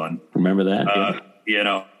was fun. Remember that?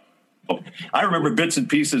 I remember bits and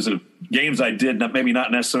pieces of games I did, maybe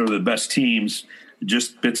not necessarily the best teams,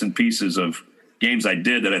 just bits and pieces of games I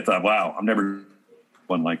did that I thought, wow, I'm never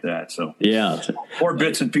one like that. So or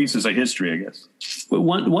bits and pieces of history, I guess.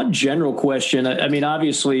 One general question. I mean,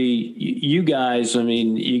 obviously, you guys. I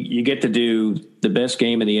mean, you get to do the best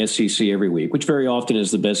game in the SEC every week, which very often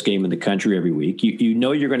is the best game in the country every week. You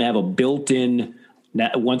know you're going to have a built-in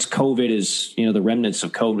once COVID is the remnants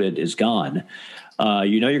of COVID is gone.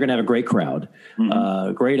 You're going to have a great crowd,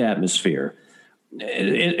 great atmosphere.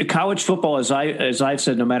 In college football, as I've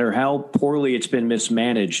said, no matter how poorly it's been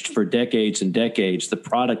mismanaged for decades and decades, the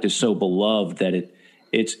product is so beloved that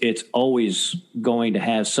it's always going to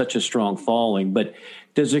have such a strong following. But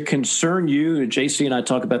does it concern you? JC and I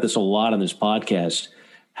talk about this a lot on this podcast,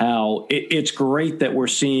 how it's great that we're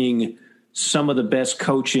seeing some of the best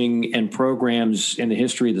coaching and programs in the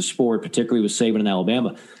history of the sport, particularly with Saban and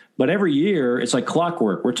Alabama. But every year, it's like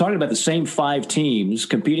clockwork. We're talking about the same 5 teams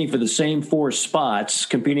competing for the same 4 spots,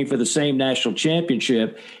 competing for the same national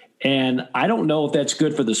championship. And I don't know if that's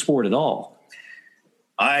good for the sport at all.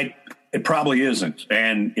 It probably isn't.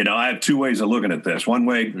 And, I have 2 ways of looking at this. One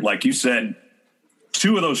way, like you said,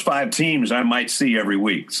 2 of those 5 teams I might see every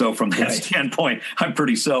week. So from that standpoint, I'm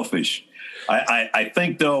pretty selfish. I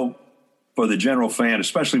think, though, for the general fan,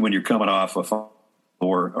 especially when you're coming off a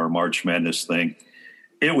or March Madness thing,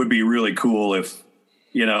 it would be really cool if,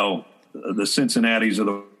 the Cincinnatis of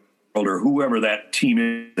the world or whoever that team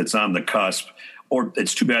is that's on the cusp, or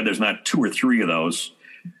it's too bad there's not 2 or 3 of those,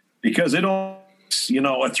 because a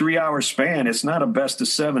 3-hour span, it's not a best of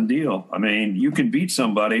 7 deal. I mean, you can beat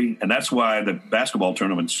somebody, and that's why the basketball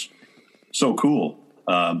tournament's so cool,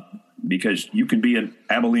 because you can be an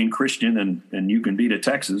Abilene Christian and you can beat a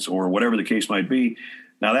Texas or whatever the case might be.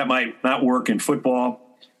 Now, that might not work in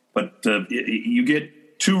football, but you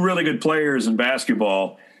get 2 really good players in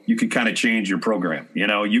basketball, you can kind of change your program.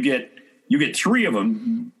 You get 3 of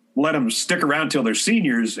them, let them stick around till they're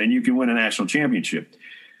seniors, and you can win a national championship.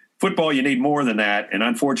 Football, you need more than that. And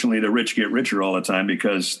unfortunately, the rich get richer all the time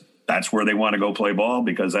because that's where they want to go play ball,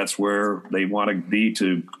 because that's where they want to be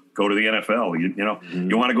to go to the NFL.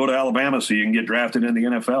 You want to go to Alabama so you can get drafted in the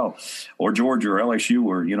NFL, or Georgia or LSU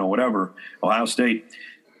or, whatever, Ohio State.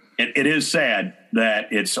 It is sad that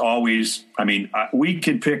it's always, we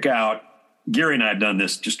can pick out, Gary and I have done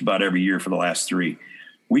this just about every year for the last 3.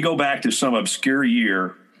 We go back to some obscure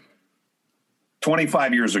year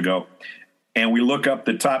 25 years ago, and we look up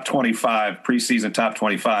the top 25, preseason top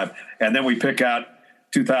 25, and then we pick out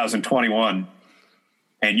 2021,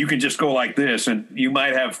 and you can just go like this, and you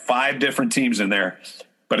might have 5 different teams in there,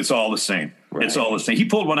 but it's all the same. Right. It's all the same. He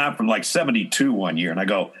pulled one out from like 72 one year, and I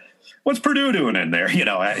go, what's Purdue doing in there?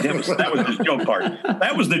 That was the joke part.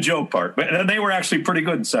 That was the joke part. But they were actually pretty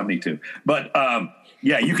good in 72. But,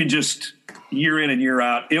 you can just year in and year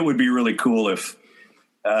out. It would be really cool if,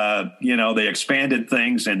 they expanded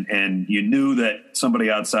things and you knew that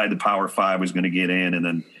somebody outside the Power 5 was going to get in, and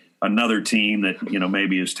then another team that,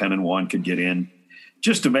 maybe is 10-1 could get in,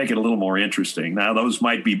 just to make it a little more interesting. Now, those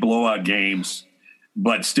might be blowout games,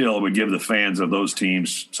 but still it would give the fans of those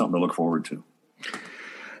teams something to look forward to.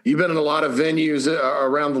 You've been in a lot of venues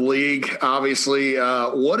around the league, obviously.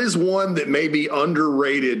 What is one that may be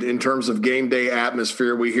underrated in terms of game day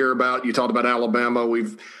atmosphere? We hear about, you talked about Alabama,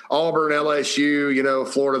 Auburn, LSU,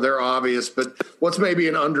 Florida, they're obvious. But what's maybe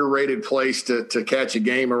an underrated place to catch a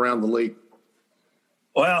game around the league?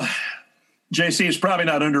 Well, JC, is probably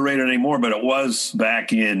not underrated anymore, but it was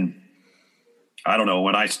back in, I don't know,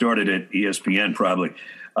 when I started at ESPN, probably,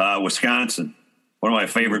 Wisconsin, one of my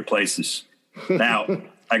favorite places. Now,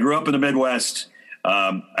 I grew up in the Midwest.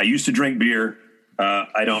 I used to drink beer.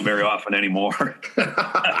 I don't very often anymore.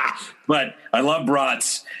 But I love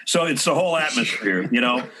brats. So it's the whole atmosphere,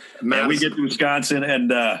 And we get to Wisconsin, and,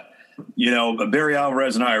 Barry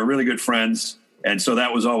Alvarez and I are really good friends. And so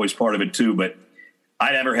that was always part of it, too. But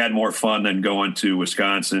I never had more fun than going to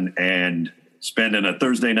Wisconsin and spending a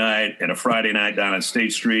Thursday night and a Friday night down on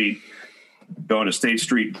State Street, going to State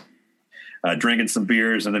Street, drinking some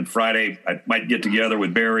beers. And then Friday, I might get together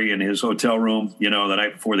with Barry in his hotel room, the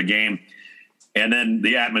night before the game. And then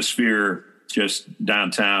the atmosphere just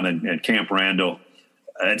downtown and Camp Randall.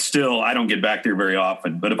 And still, I don't get back there very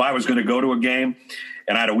often. But if I was going to go to a game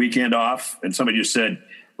and I had a weekend off and somebody just said,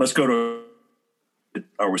 let's go to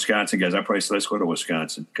our Wisconsin guys, I probably say, let's go to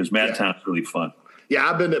Wisconsin because Madtown's really fun. Yeah,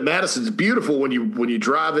 I've been to Madison. It's beautiful when you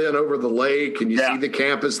drive in over the lake and you see the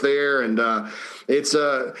campus there. And it's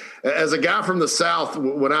as a guy from the South,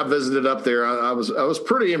 when I visited up there, I was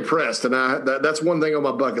pretty impressed. And that's one thing on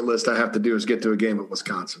my bucket list I have to do is get to a game at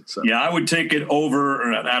Wisconsin. So yeah, I would take it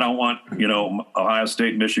over. I don't want Ohio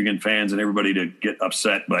State, Michigan fans and everybody to get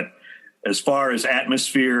upset, but as far as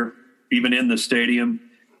atmosphere, even in the stadium,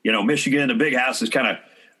 Michigan, the big house is kind of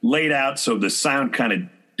laid out so the sound kind of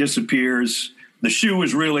disappears. The shoe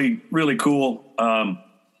is really, really cool.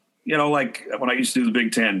 Like when I used to do the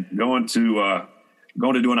Big Ten, going to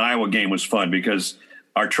do an Iowa game was fun because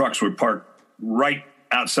our trucks would park right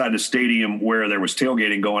outside the stadium where there was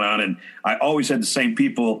tailgating going on. And I always had the same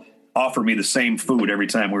people offer me the same food every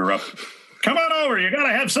time we were up. Come on over. You got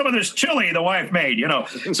to have some of this chili the wife made,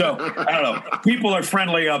 So, I don't know. People are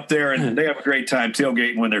friendly up there, and they have a great time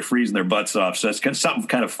tailgating when they're freezing their butts off. So it's something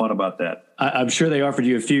kind of fun about that. I'm sure they offered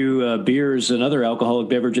you a few beers and other alcoholic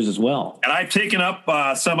beverages as well. And I've taken up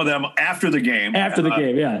some of them after the game. After the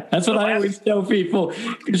game, yeah. That's what I always tell people.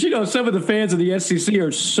 Because, some of the fans of the SEC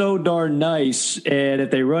are so darn nice. And if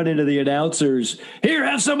they run into the announcers, here,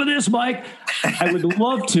 have some of this, Mike. I would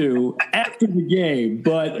love to after the game.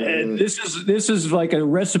 But this is like a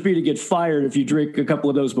recipe to get fired if you drink a couple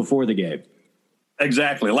of those before the game.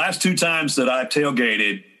 Exactly. Last two times that I've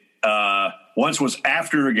tailgated, once was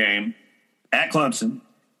after a game at Clemson.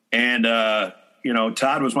 And,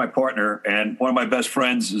 Todd was my partner, and one of my best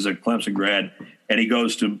friends is a Clemson grad, and he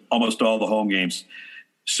goes to almost all the home games.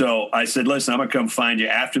 So I said, listen, I'm going to come find you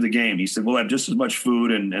after the game. He said, we'll have just as much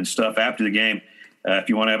food and stuff after the game if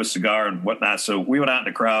you want to have a cigar and whatnot. So we went out in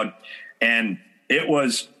the crowd, and it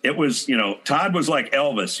was, Todd was like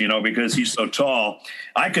Elvis, because he's so tall.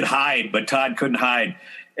 I could hide, but Todd couldn't hide.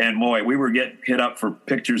 And boy, we were getting hit up for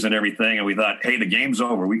pictures and everything. And we thought, hey, the game's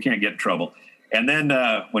over. We can't get in trouble. And then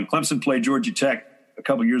when Clemson played Georgia Tech a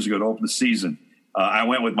couple years ago to open the season, I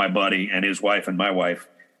went with my buddy and his wife and my wife,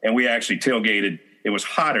 and we actually tailgated. It was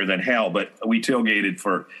hotter than hell, but we tailgated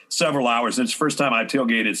for several hours. And it's the first time I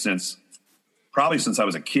tailgated since I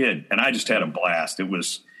was a kid. And I just had a blast. It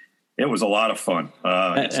was a lot of fun.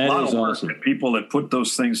 It's a lot of work. Awesome. And people that put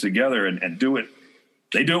those things together and do it,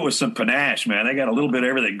 they do it with some panache, man. They got a little bit of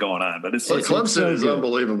everything going on, but Clemson is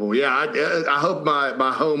unbelievable. Yeah, I hope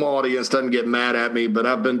my home audience doesn't get mad at me, but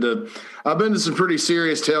I've been to some pretty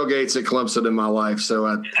serious tailgates at Clemson in my life. So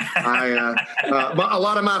a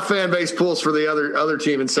lot of my fan base pulls for the other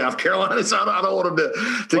team in South Carolina. So I don't want them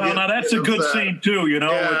to. Well, now that's a good scene too, with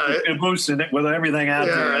the caboose and with everything out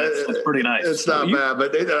there. It's pretty nice. It's not bad,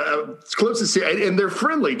 but Clemson, and they're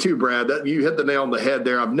friendly too, Brad. You hit the nail on the head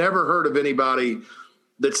there. I've never heard of anybody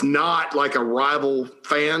that's not like a rival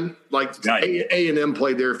fan. Like A&M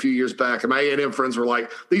played there a few years back, and my A&M friends were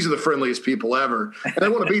like, "These are the friendliest people ever." And they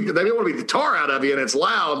want to beat the tar out of you, and it's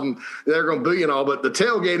loud, and they're going to boo you and all. But the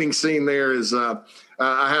tailgating scene there is, I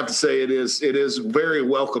have to say, it is very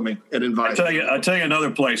welcoming and inviting. I'll tell you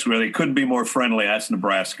another place where they couldn't be more friendly. That's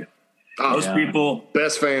Nebraska. Those people,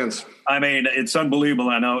 best fans. I mean, it's unbelievable.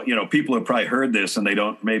 I know people have probably heard this and they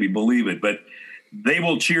don't maybe believe it, but they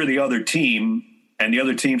will cheer the other team and the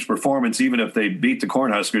other team's performance, even if they beat the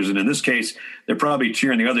Cornhuskers. And in this case, they're probably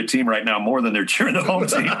cheering the other team right now more than they're cheering the home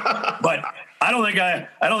team. But I don't think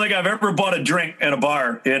I've ever bought a drink at a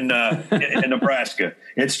bar in Nebraska.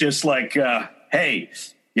 It's just like, hey,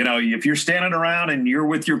 if you're standing around and you're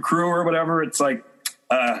with your crew or whatever, it's like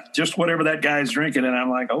just whatever that guy's drinking. And I'm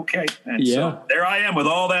like, okay. And so there I am with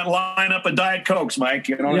all that lineup of Diet Cokes, Mike.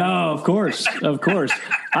 Yeah, of course.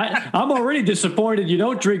 I'm already disappointed you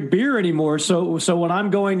don't drink beer anymore. So when I'm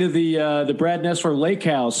going to the Brad Nessler Lake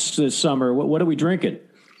House this summer, what are we drinking?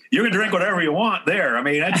 you can drink whatever you want there. I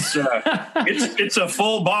mean, it's a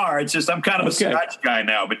full bar. It's just I'm kind of a Scotch guy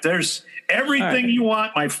now, but there's everything you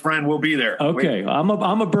want, my friend, will be there. Okay, I'm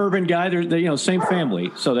a bourbon guy. They're same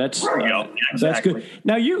family, so that's exactly. That's good.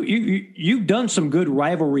 Now you've done some good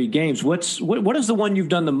rivalry games. What is the one you've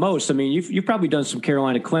done the most? I mean, you've probably done some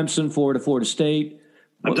Carolina, Clemson, Florida State.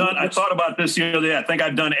 I thought about this the other day. I think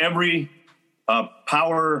I've done every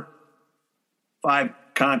Power 5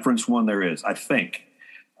 conference one there is. I think.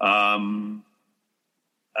 I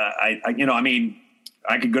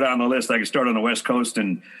could go down the list. I could start on the West Coast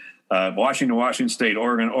and Washington State,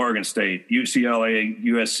 Oregon State, UCLA,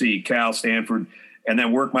 USC, Cal, Stanford, and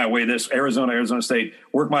then work my way Arizona State,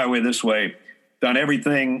 work my way this way. Done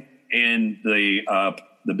everything in the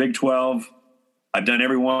Big 12. I've done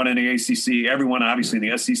everyone in the ACC, everyone obviously in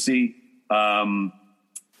the SEC.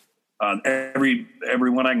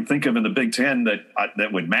 Everyone I can think of in the Big 10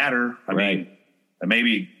 that would matter. I mean,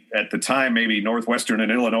 maybe at the time, maybe Northwestern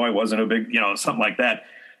and Illinois wasn't a big, something like that.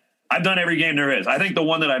 I've done every game there is. I think the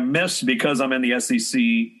one that I miss because I'm in the SEC,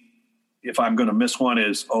 if I'm going to miss one,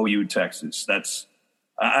 is OU Texas.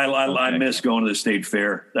 I miss going to the State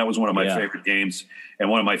Fair. That was one of my favorite games and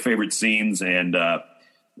one of my favorite scenes and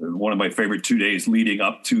one of my favorite 2 days leading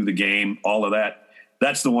up to the game. All of that.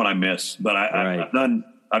 That's the one I miss. But I've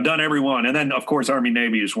done every one. And then of course Army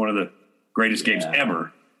Navy is one of the greatest games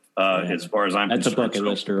ever. As far as I'm concerned. That's a bucket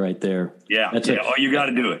lister right there. Yeah. Oh, you got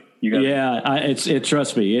to do it.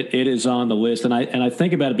 Trust me, it is on the list. And I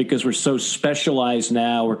think about it because we're so specialized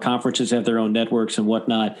now where conferences have their own networks and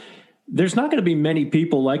whatnot. There's not going to be many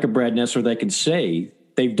people like a Brad Nessler that can say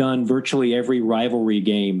they've done virtually every rivalry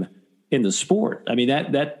game in the sport. I mean,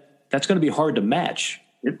 that's going to be hard to match.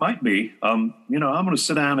 It might be. I'm going to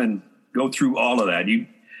sit down and go through all of that.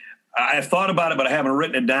 I've thought about it, but I haven't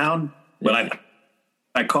written it down. But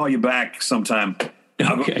I call you back sometime.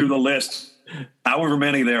 I'll go through the list, however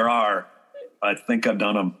many there are. I think I've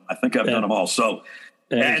done them. Done them all. So,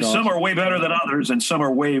 and some are way better than others, and some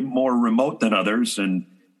are way more remote than others. And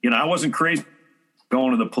I wasn't crazy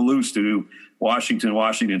going to the Palouse to do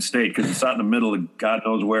Washington State because it's out in the middle of God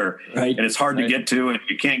knows where, and it's hard to get to, and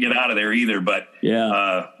you can't get out of there either. But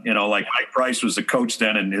like Mike Price was the coach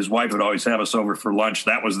then, and his wife would always have us over for lunch.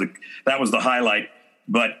 That was the highlight.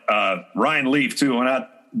 But Ryan Leaf, too, when I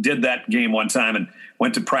did that game one time and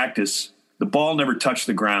went to practice, the ball never touched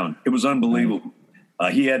the ground. It was unbelievable.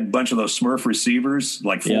 He had a bunch of those Smurf receivers,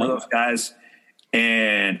 like 4 of those guys,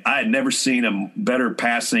 and I had never seen him better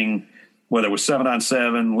passing, whether it was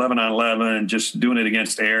 7-on-7, 11-on-11, just doing it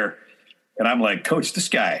against air. And I'm like, Coach, this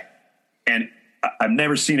guy. And I've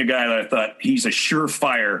never seen a guy that I thought he's a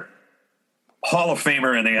surefire Hall of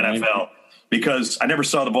Famer in the NFL. Because I never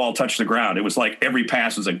saw the ball touch the ground. It was like every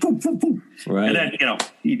pass was like, boom, boom, boom. Right. And then,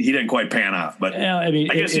 he didn't quite pan off. But I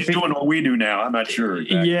guess he's doing what we do now. I'm not sure.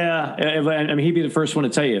 Exactly. Yeah. I mean, he'd be the first one to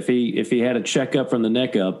tell you if he had a checkup from the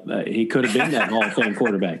neck up, he could have been that Hall of Fame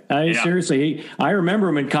quarterback. Seriously, I remember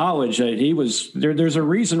him in college. He was there's a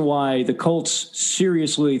reason why the Colts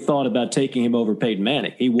seriously thought about taking him over Peyton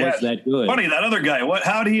Manning. He was that good. Funny, that other guy,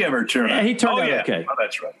 how did he ever turn out? Yeah, he turned out okay. Oh,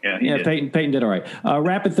 that's right. Yeah, Peyton did all right.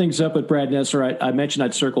 Wrapping things up with Brad Nessler, I mentioned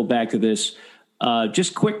I'd circle back to this.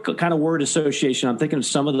 Just quick kind of word association. I'm thinking of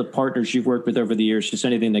some of the partners you've worked with over the years. Just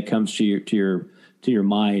anything that comes to your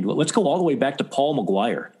mind. Let's go all the way back to Paul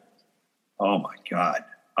McGuire. Oh my God,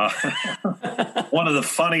 one of the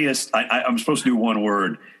funniest. I'm supposed to do one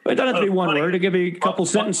word. It doesn't have to be one word. It could be a couple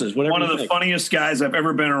sentences. Whatever. One of the funniest guys I've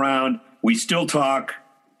ever been around. We still talk.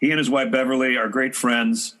 He and his wife Beverly are great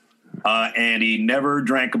friends. And he never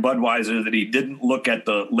drank a Budweiser that he didn't look at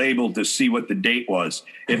the label to see what the date was.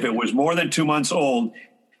 If it was more than 2 months old,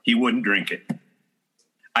 he wouldn't drink it.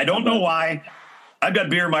 I don't know why. I've got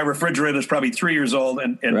beer in my refrigerator that's probably 3 years old,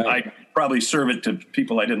 and I probably serve it to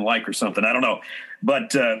people I didn't like or something. I don't know.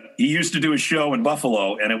 But he used to do a show in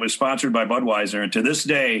Buffalo, and it was sponsored by Budweiser. And to this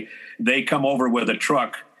day, they come over with a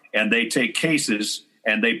truck, and they take cases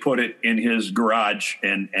and they put it in his garage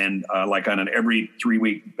and like on an every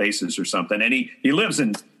 3-week basis or something. And he lives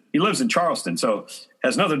in Charleston, so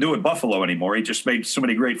has nothing to do with Buffalo anymore. He just made so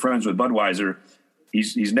many great friends with Budweiser.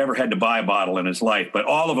 He's never had to buy a bottle in his life, but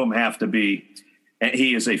all of them have to be. And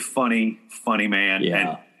he is a funny man,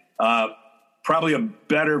 and probably a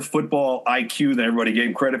better football IQ than everybody gave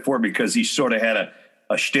him credit for because he sort of had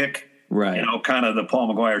a shtick, right? Kind of the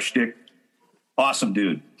Paul McGuire shtick. Awesome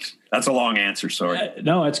dude. That's a long answer. Sorry.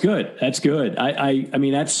 No, that's good. That's good. I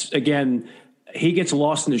mean, that's again, he gets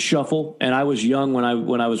lost in the shuffle, and I was young when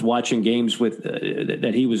I was watching games with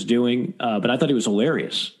that he was doing, but I thought he was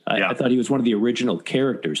hilarious. I thought he was one of the original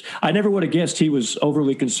characters. I never would have guessed he was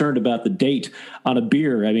overly concerned about the date on a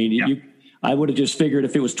beer. I mean, I would have just figured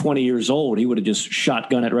if it was 20 years old, he would have just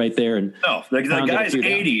shotgun it right there. And no, the guy's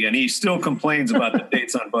 80, and he still complains about the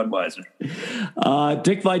dates on Budweiser.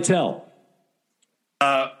 Dick Vitale.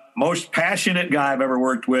 Most passionate guy I've ever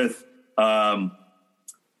worked with.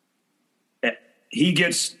 He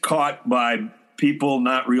gets caught by people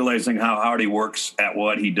not realizing how hard he works at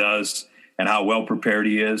what he does and how well prepared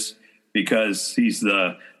he is, because he's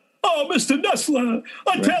Mr. Nessler,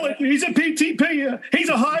 I'm telling you, he's a PTP, he's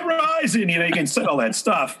a high rise, and he can say all that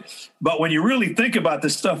stuff. But when you really think about the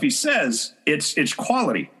stuff he says, it's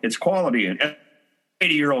quality. It's quality. An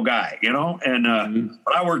 80-year-old guy, and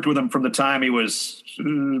but I worked with him from the time he was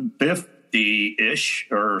 50-ish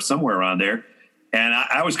or somewhere around there. And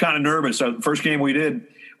I was kind of nervous. So the first game we did,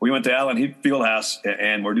 we went to Allen Fieldhouse,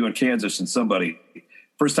 and we're doing Kansas and somebody.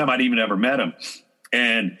 First time I'd even ever met him.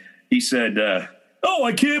 And he said,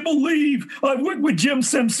 I can't believe I've worked with Jim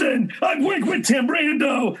Simpson. I've worked with Tim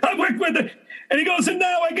Brando. I've worked with and he goes, and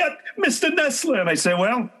now I got Mr. Nessler. And I say,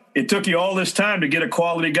 well, it took you all this time to get a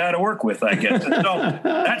quality guy to work with, I guess. So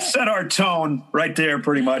that set our tone right there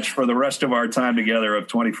pretty much for the rest of our time together of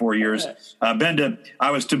 24 years.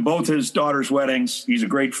 I was to both his daughters' weddings. He's a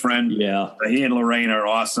great friend. Yeah. He and Lorraine are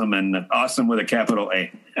awesome, and awesome with a capital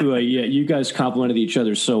A. Well, yeah, you guys complimented each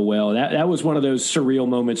other so well. That was one of those surreal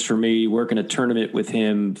moments for me, working a tournament with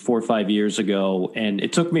him 4 or 5 years ago. And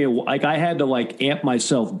it took me I had to amp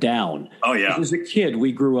myself down. Oh, yeah. As a kid,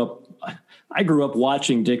 I grew up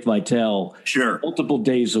watching Dick Vitale multiple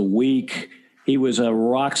days a week. He was a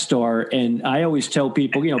rock star. And I always tell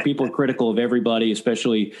people, people are critical of everybody,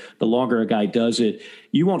 especially the longer a guy does it.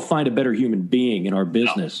 You won't find a better human being in our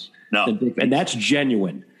business. No. And that's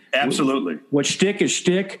genuine. Absolutely. What shtick is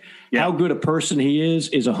shtick. Yeah. How good a person he is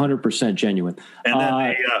 100% genuine. And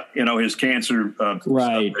then, his cancer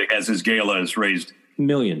right. as his gala has raised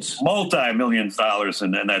multi-millions of dollars.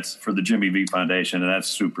 And that's for the Jimmy V Foundation. And that's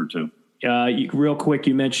super too. Real quick,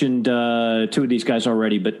 you mentioned 2 of these guys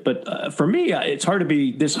already, but for me, it's hard to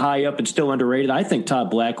be this high up and still underrated. I think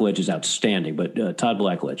Todd Blackledge is outstanding, but Todd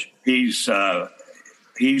Blackledge. He's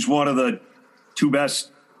one of the 2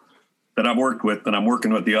 best that I've worked with, and I'm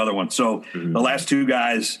working with the other one. So the last 2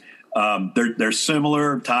 guys, they're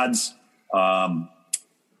similar. Todd's a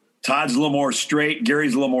little more straight.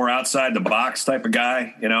 Gary's a little more outside the box type of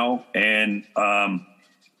guy, and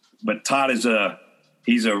but Todd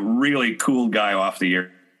he's a really cool guy off the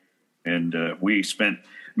air. And we spent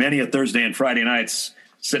many a Thursday and Friday nights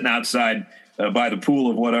sitting outside by the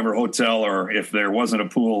pool of whatever hotel, or if there wasn't a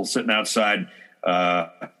pool, sitting outside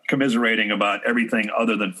commiserating about everything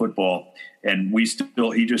other than football. And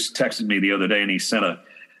he just texted me the other day, and he sent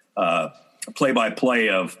a play-by-play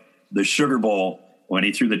of the Sugar Bowl when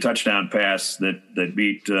he threw the touchdown pass that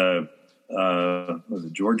beat was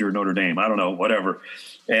it Georgia or Notre Dame? I don't know, whatever.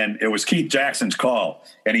 And it was Keith Jackson's call.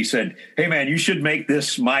 And he said, hey, man, you should make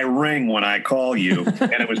this my ring when I call you.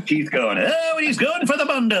 And it was Keith going, oh, he's going for the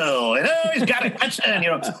bundle. And, oh, he's got a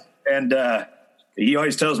touchdown, And he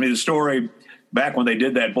always tells me the story back when they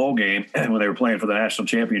did that bowl game, when they were playing for the national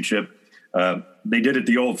championship. They did it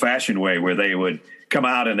the old-fashioned way, where they would come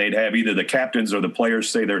out and they'd have either the captains or the players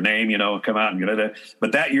say their name, come out and get it.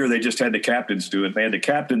 But that year they just had the captains do it. They had the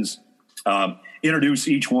captains introduce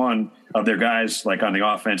each one of their guys, like on the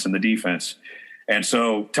offense and the defense. And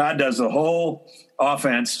so Todd does the whole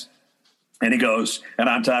offense, and he goes, and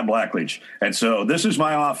I'm Todd Blackledge. And so this is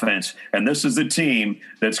my offense, and this is the team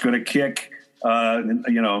that's going to kick,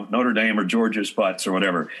 Notre Dame or Georgia's butts or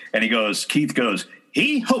whatever. And Keith goes,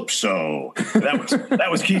 he hopes so. That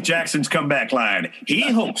was Keith Jackson's comeback line. He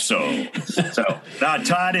hopes so. So now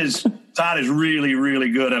Todd is really, really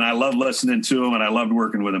good, and I love listening to him, and I loved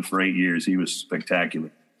working with him for 8 years. He was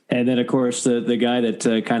spectacular. And then, of course, the guy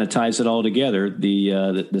that kind of ties it all together,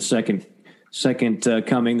 the second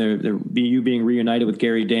coming, you being reunited with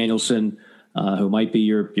Gary Danielson, who might be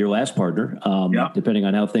your last partner, depending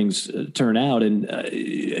on how things turn out.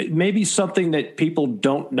 And maybe something that people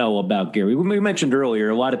don't know about Gary. We mentioned earlier,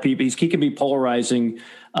 a lot of people, he can be polarizing,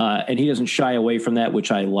 and he doesn't shy away from that,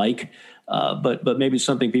 which I like. But maybe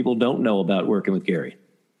something people don't know about working with Gary.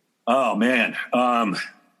 Oh, man.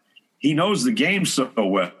 He knows the game so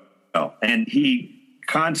well, and he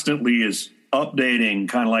constantly is updating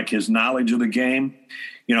kind of like his knowledge of the game.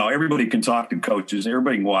 Everybody can talk to coaches.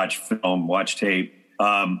 Everybody can watch film, watch tape.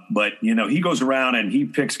 But, he goes around and he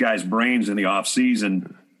picks guys' brains in the off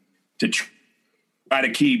season to try to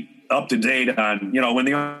keep up to date on, when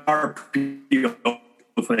the RPO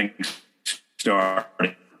thing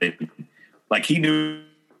started. Like he knew it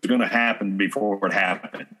was going to happen before it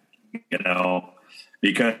happened,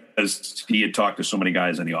 because he had talked to so many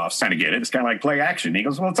guys in the office. Kind of get it. It's kind of like play action. He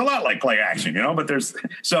goes, well, it's a lot like play action, but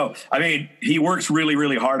he works really,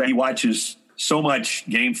 really hard. He watches so much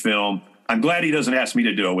game film. I'm glad he doesn't ask me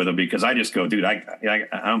to do it with him, because I just go, dude,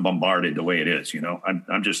 I'm bombarded the way it is.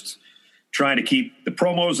 I'm just trying to keep the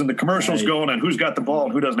promos and the commercials going and who's got the ball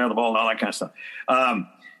and who doesn't have the ball and all that kind of stuff.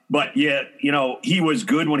 But yeah, he was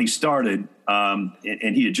good when he started. And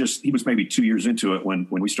he was maybe 2 years into it when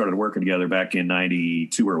we started working together back in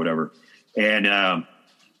 92 or whatever. And,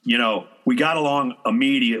 we got along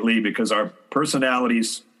immediately because our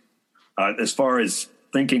personalities, as far as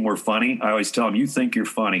thinking we're funny, I always tell him, you think you're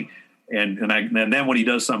funny. And then when he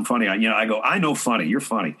does something funny, I go, I know funny, you're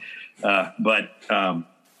funny. But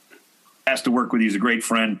has to work with, he's a great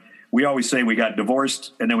friend. We always say we got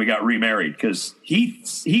divorced and then we got remarried, because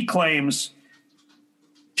he claims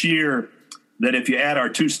this year that if you add our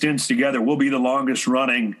two stints together, we'll be the longest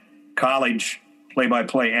running college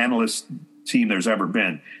play-by-play analyst team there's ever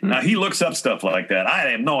been. Now, he looks up stuff like that. I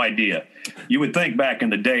have no idea. You would think back in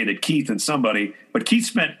the day that Keith and somebody, but Keith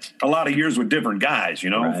spent a lot of years with different guys,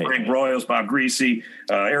 right. Frank Broyles, Bob Greasy,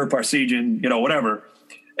 Eric Parsegian, whatever.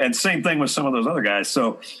 And same thing with some of those other guys.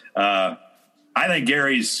 So I think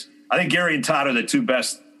Gary and Todd are the two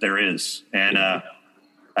best there is. And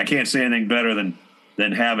I can't say anything better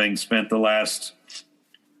than having spent the last,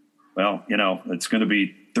 it's going to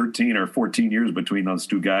be 13 or 14 years between those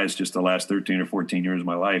two guys, just the last 13 or 14 years of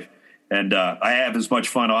my life. And I have as much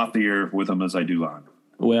fun off the air with them as I do on.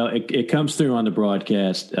 Well, it comes through on the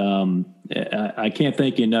broadcast. I can't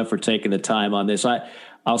thank you enough for taking the time on this.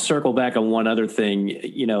 I'll circle back on one other thing.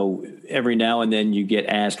 Every now and then you get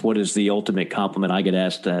asked, what is the ultimate compliment? I get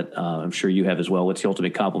asked that. I'm sure you have as well. What's the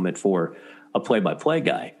ultimate compliment for a play-by-play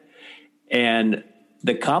guy? And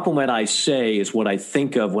the compliment I say is what I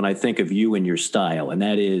think of when I think of you and your style. And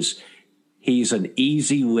that is, he's an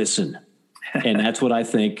easy listen. And that's what I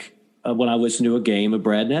think when I listen to a game of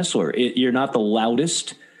Brad Nessler. You're not the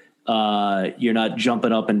loudest. You're not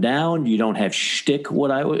jumping up and down. You don't have shtick,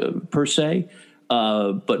 per se.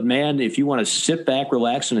 But man, if you want to sit back,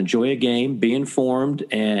 relax, and enjoy a game, be informed,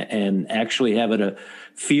 and actually have it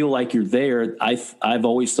feel like you're there, I've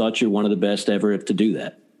always thought you're one of the best ever to do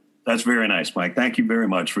that. That's very nice, Mike. Thank you very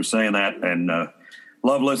much for saying that, and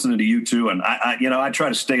love listening to you too. And I try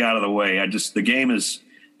to stay out of the way. The game's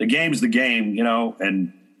the game,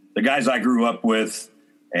 and the guys I grew up with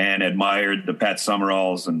and admired, the Pat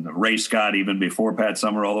Summeralls and Ray Scott, even before Pat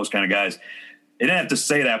Summerall, those kind of guys. They didn't have to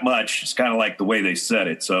say that much. It's kind of like the way they said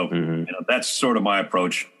it. So that's sort of my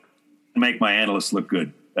approach. Make my analysts look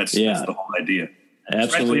good. That's the whole idea. Absolutely.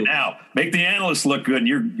 Especially now, make the analysts look good, and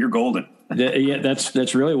you're golden.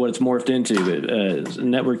 That's really what it's morphed into.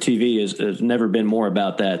 Network TV has never been more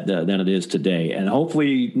about that than it is today. And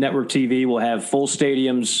hopefully Network TV will have full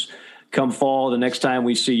stadiums come fall the next time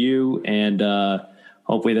we see you. And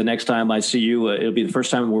hopefully the next time I see you, it'll be the first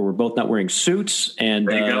time where we're both not wearing suits. And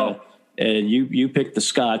there you go. And you pick the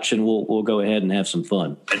scotch, and we'll go ahead and have some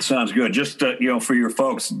fun. It sounds good. Just for your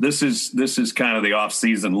folks, this is kind of the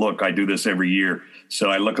off-season look. I do this every year,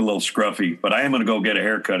 so I look a little scruffy. But I am going to go get a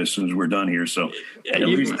haircut as soon as we're done here. So at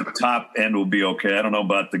least the top end will be okay. I don't know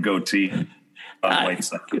about the goatee.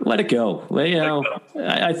 Let it go.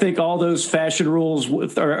 I think all those fashion rules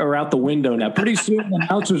are out the window now. Pretty soon, the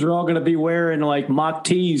announcers are all going to be wearing like mock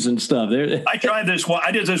tees and stuff. I tried this one.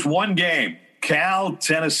 I did this one game. Cal,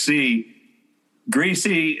 Tennessee,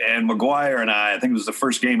 Greasy and McGuire and I think it was the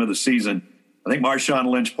first game of the season. I think Marshawn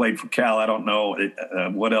Lynch played for Cal. I don't know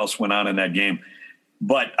what else went on in that game.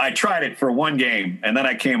 But I tried it for one game, and then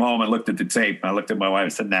I came home and looked at the tape. I looked at my wife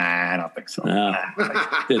and said, I don't think so.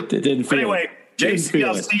 It didn't feel anyway, JC,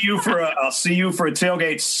 I'll see you for a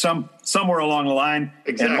tailgate somewhere along the line.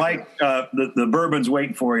 Exactly. And Mike, the bourbon's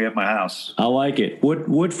waiting for you at my house. I like it.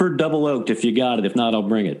 Woodford Double Oaked, if you got it. If not, I'll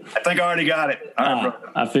bring it. I think I already got it. All right,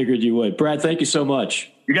 brother. I figured you would. Brad, thank you so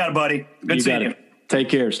much. You got it, buddy. Good seeing you. Take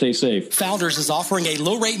care. Stay safe. Founders is offering a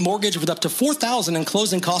low-rate mortgage with up to $4,000 in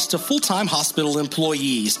closing costs to full-time hospital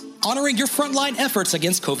employees, honoring your frontline efforts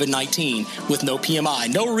against COVID-19. With no PMI,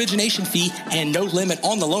 no origination fee, and no limit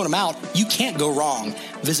on the loan amount, you can't go wrong.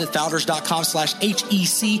 Visit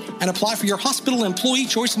founders.com/HEC and apply for your hospital employee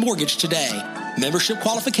choice mortgage today. Membership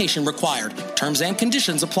qualification required. Terms and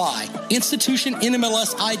conditions apply. Institution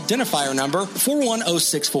NMLS identifier number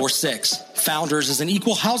 410646. Founders is an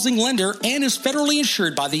equal housing lender and is federally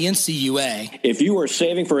insured by the NCUA. If you are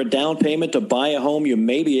saving for a down payment to buy a home, you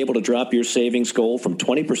may be able to drop your savings goal from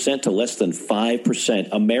 20% to less than 5%.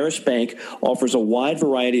 Ameris Bank offers a wide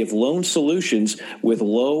variety of loan solutions with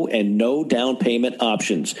low and no down payment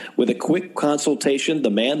options. With a quick consultation, the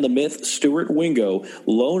man, the myth, Stuart Wingo,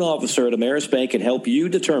 loan officer at Ameris Bank, can help you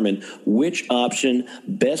determine which option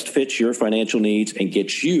best fits your financial needs and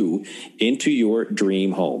gets you into your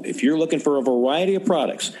dream home. If you're looking for a variety of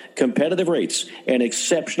products, competitive rates, and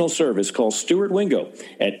exceptional service, call Stuart Wingo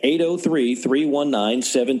at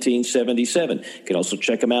 803-319-1777. You can also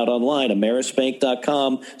check him out online,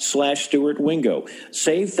 amerisbank.com/Stuart Wingo.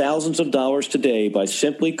 Save thousands of dollars today by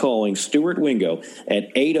simply calling Stuart Wingo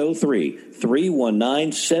at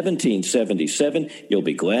 803-319-1777. You'll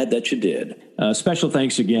be glad that you did. Special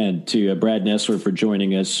thanks again to Brad Nessler for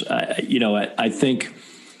joining us. I think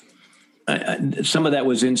some of that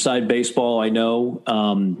was inside baseball. I know.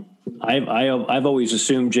 I've always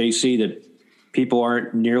assumed, JC, that people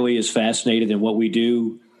aren't nearly as fascinated in what we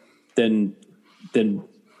do than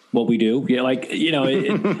what we do. Yeah,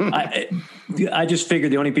 I just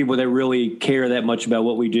figured the only people that really care that much about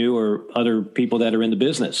what we do are other people that are in the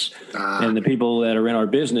business, and the people that are in our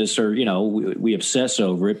business are, we obsess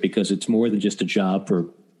over it because it's more than just a job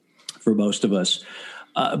for most of us.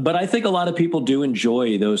 But I think a lot of people do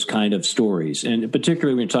enjoy those kind of stories, and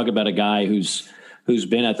particularly when you talk about a guy who's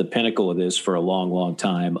been at the pinnacle of this for a long, long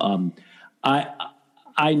time.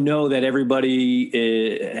 I know that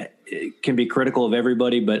everybody can be critical of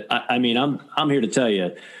everybody, but I'm here to tell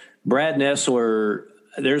you, Brad Nessler,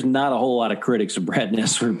 there's not a whole lot of critics of Brad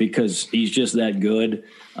Nessler because he's just that good.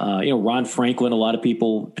 Ron Franklin, a lot of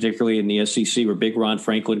people, particularly in the SEC, were big Ron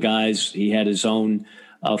Franklin guys. He had his own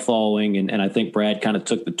following, and I think Brad kind of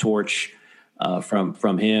took the torch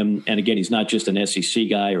from him. And again, he's not just an SEC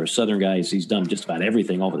guy or a Southern guy. He's done just about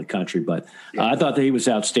everything all over the country. But I thought that he was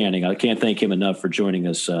outstanding. I can't thank him enough for joining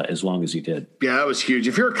us as long as he did. Yeah, that was huge.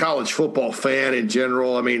 If you're a college football fan in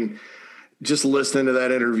general, just listening to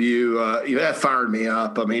that interview, that fired me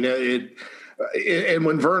up. And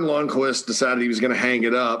when Vern Lundquist decided he was going to hang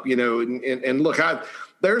it up, and look,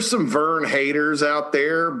 there's some Vern haters out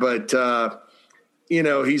there, but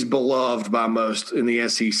he's beloved by most in the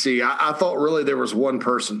SEC. I thought really there was one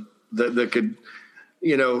person that could,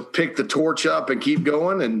 pick the torch up and keep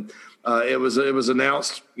going. And it was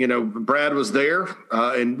announced, Brad was there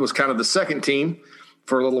and was kind of the second team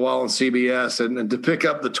for a little while on CBS, and to pick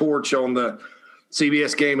up the torch on the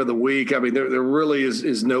CBS game of the week. There really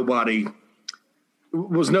is nobody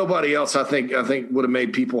else I think would have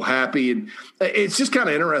made people happy. And it's just kind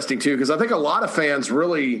of interesting too, because I think a lot of fans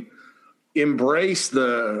really embrace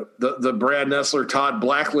the Brad Nessler, Todd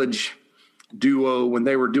Blackledge duo when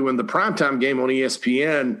they were doing the primetime game on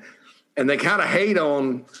ESPN, and they kind of hate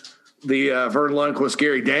on the Vern Lundquist,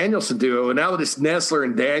 Gary Danielson duo. And now that it's Nessler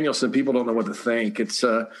and Danielson, people don't know what to think. It's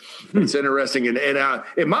interesting. And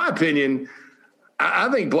in my opinion, I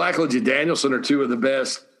think Blackledge and Danielson are two of the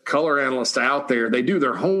best color analysts out there. They do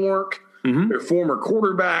their homework. Mm-hmm. They're former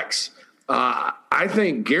quarterbacks. I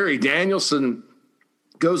think Gary Danielson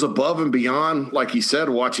goes above and beyond, like he said,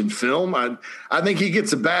 watching film. I think he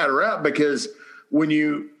gets a bad rep because when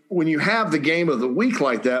you have the game of the week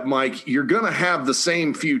like that, Mike, you're going to have the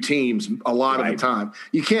same few teams a lot of the time.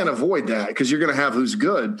 You can't avoid that because you're going to have who's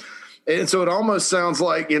good. And so it almost sounds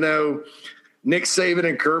like, Nick Saban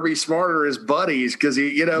and Kirby Smart are his buddies because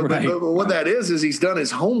but what that is he's done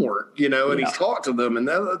his homework, and he's talked to them, and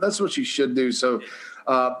that's what you should do. So,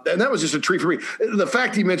 and that was just a treat for me. The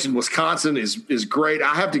fact he mentioned Wisconsin is great.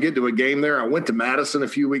 I have to get to a game there. I went to Madison a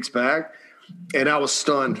few weeks back, and I was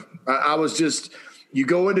stunned. I was just – you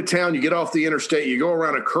go into town, you get off the interstate, you go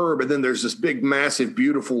around a curb, and then there's this big, massive,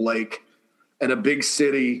 beautiful lake and a big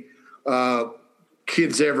city,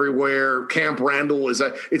 kids everywhere. Camp Randall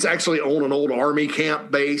it's actually on an old Army camp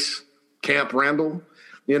base, Camp Randall.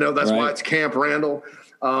 That's why it's Camp Randall.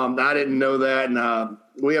 I didn't know that. And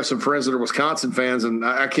we have some friends that are Wisconsin fans, and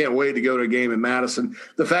I can't wait to go to a game in Madison.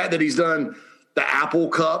 The fact that he's done the Apple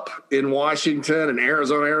Cup in Washington and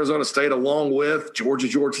Arizona State, along with Georgia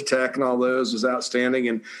Tech and all those, was outstanding.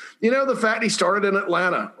 And, the fact he started in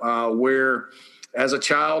Atlanta, where as a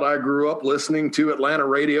child I grew up listening to Atlanta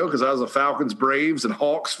radio because I was a Falcons, Braves, and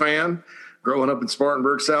Hawks fan growing up in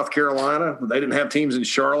Spartanburg, South Carolina. They didn't have teams in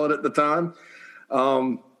Charlotte at the time.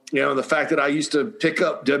 The fact that I used to pick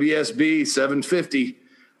up WSB 750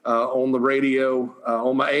 on the radio,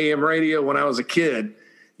 on my AM radio when I was a kid.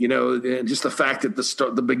 and just the fact that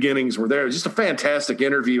the beginnings were there. Just a fantastic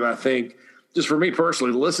interview, I think, just for me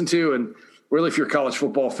personally to listen to. And really, if you're a college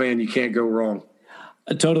football fan, you can't go wrong.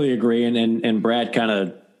 I totally agree. And Brad kind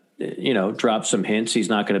of, dropped some hints. He's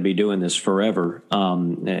not going to be doing this forever.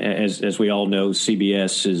 As we all know,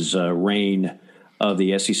 CBS's reign of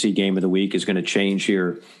the SEC Game of the Week is going to change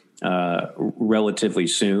here relatively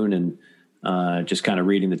soon. And just kind of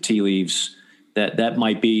reading the tea leaves, that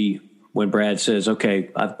might be when Brad says, okay,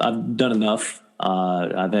 I've done enough.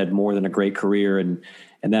 I've had more than a great career, and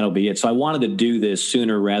that'll be it. So I wanted to do this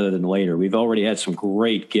sooner rather than later. We've already had some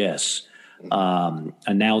great guests,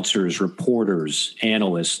 announcers, reporters,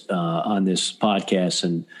 analysts on this podcast,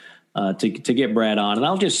 and to get Brad on. And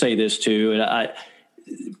I'll just say this too.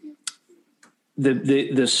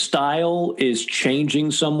 The style is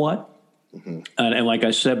changing somewhat. Mm-hmm. And like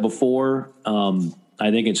I said before,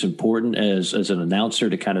 I think it's important as an announcer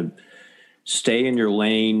to kind of stay in your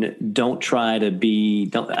lane. Don't try to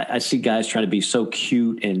be. I see guys trying to be so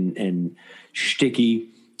cute and shticky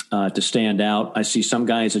to stand out. I see some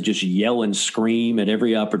guys that just yell and scream at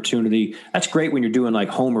every opportunity. That's great when you're doing like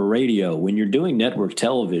Homer radio. When you're doing network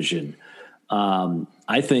television,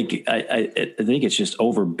 I think it's just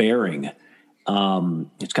overbearing.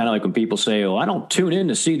 It's kind of like when people say, "Oh, I don't tune in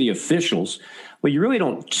to see the officials." Well, you really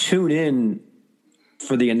don't tune in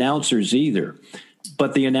for the announcers either.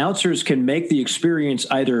 But the announcers can make the experience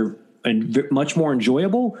either much more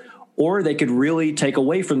enjoyable, or they could really take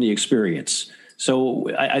away from the experience. So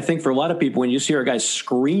I think for a lot of people, when you see our guys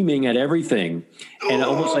screaming at everything and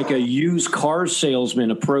almost like a used car salesman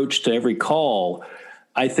approach to every call,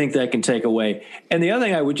 I think that can take away. And the other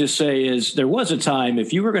thing I would just say is there was a time,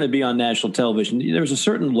 if you were going to be on national television, there was a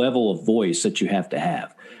certain level of voice that you have to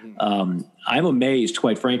have. I'm amazed,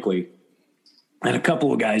 quite frankly, at a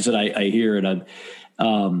couple of guys that I hear, and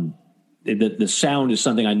the sound is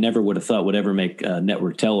something I never would have thought would ever make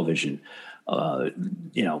network television.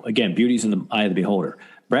 Again, beauty's in the eye of the beholder.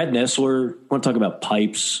 Brad Nessler, want to talk about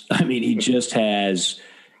pipes? I mean, he just has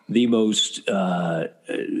the most.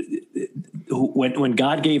 When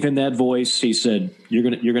God gave him that voice, he said,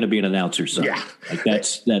 "You're gonna be an announcer, son." Yeah, like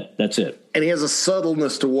that's it. And he has a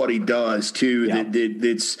subtleness to what he does too. Yeah.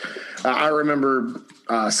 That's. I remember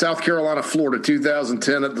South Carolina, Florida,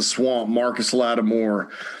 2010 at the Swamp. Marcus Lattimore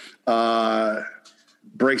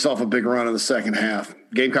breaks off a big run in the second half.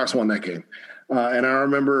 Gamecocks won that game. And I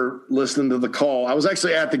remember listening to the call. I was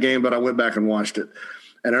actually at the game, but I went back and watched it.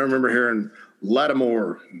 And I remember hearing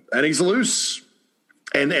Lattimore, and he's loose.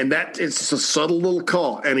 And that it's a subtle little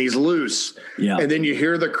call, and he's loose. Yeah. And then you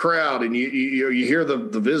hear the crowd, and you hear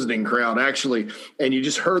the visiting crowd actually, and you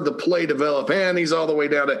just heard the play develop, and he's all the way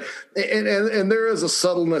down to and there is a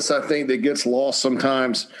subtleness I think that gets lost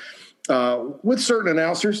sometimes with certain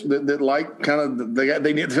announcers that like kind of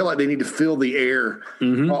they feel like they need to fill the air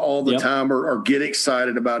all the time or get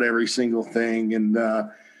excited about every single thing, and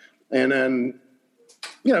then.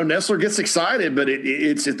 Nessler gets excited, but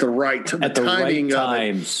it's at the right timing right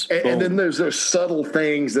times. Of it. And then there's those subtle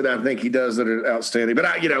things that I think he does that are outstanding. But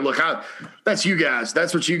that's you guys.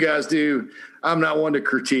 That's what you guys do. I'm not one to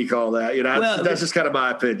critique all that. That's just kind of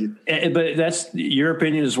my opinion. But that's your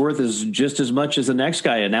opinion is worth just as much as the next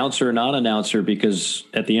guy, announcer or non-announcer, because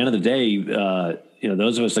at the end of the day,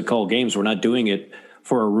 those of us that call games, we're not doing it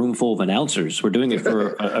for a room full of announcers. We're doing it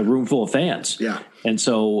for a room full of fans. Yeah. And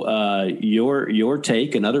so your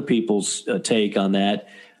take and other people's take on that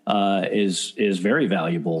is very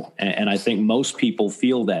valuable. And I think most people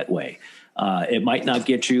feel that way. It might not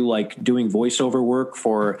get you like doing voiceover work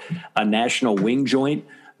for a national wing joint,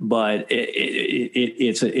 but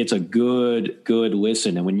it's a good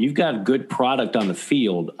listen. And when you've got a good product on the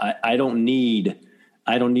field, I don't need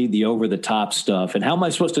the over-the-top stuff. And how am I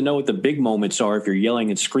supposed to know what the big moments are if you're yelling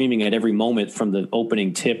and screaming at every moment from the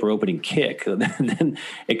opening tip or opening kick? Then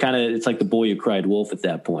it's like the boy who cried wolf at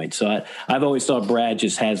that point. So I've always thought Brad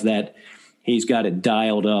just has that. He's got it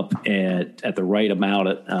dialed up at the right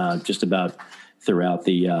amount just about throughout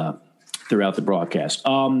the broadcast.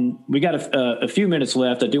 We got a few minutes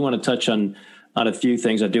left. I do want to touch on a few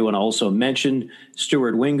things. I do want to also mention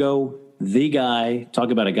Stuart Wingo, the guy.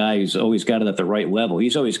 Talk about a guy who's always got it at the right level.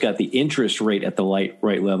 He's always got the interest rate at the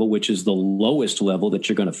right level, which is the lowest level that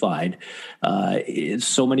you're going to find.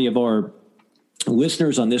 So many of our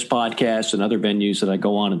listeners on this podcast and other venues that I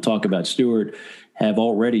go on and talk about Stewart have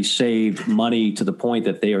already saved money to the point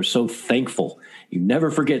that they are so thankful. You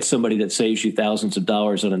never forget somebody that saves you thousands of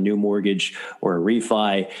dollars on a new mortgage or a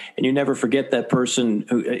refi. And you never forget that person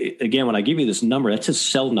who, again, when I give you this number, that's his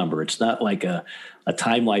cell number. It's not like a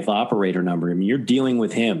Time Life operator number. I mean, you're dealing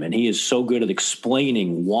with him, and he is so good at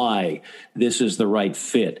explaining why this is the right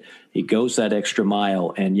fit. He goes that extra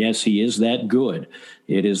mile, and yes, he is that good.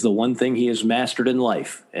 It is the one thing he has mastered in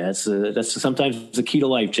life. That's sometimes the key to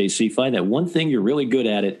life, JC. Find that one thing you're really good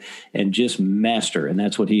at it and just master, and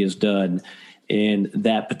that's what he has done in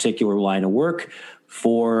that particular line of work.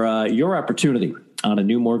 For your opportunity on a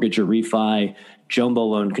new mortgage or refi, jumbo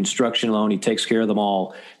loan, construction loan, he takes care of them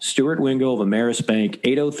all. Stuart Wingo of Ameris Bank,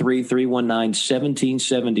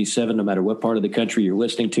 803-319-1777, no matter what part of the country you're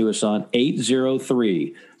listening to us on,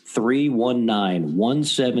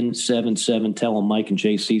 803-319-1777. Tell them Mike and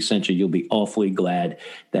JC sent you. You'll be awfully glad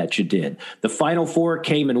that you did. The Final Four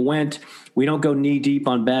came and went. We don't go knee deep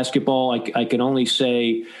on basketball. I can only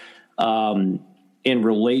say in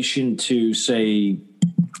relation to, say,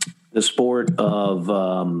 the sport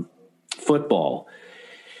of football,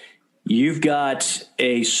 you've got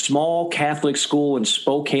a small Catholic school in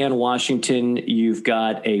Spokane, Washington. You've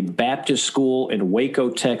got a Baptist school in Waco,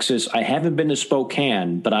 Texas. I haven't been to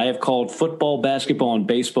Spokane, but I have called football, basketball, and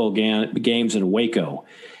baseball games in Waco.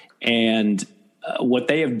 And what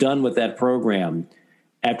they have done with that program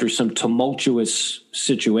after some tumultuous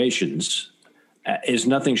situations is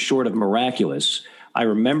nothing short of miraculous. I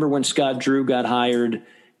remember when Scott Drew got hired,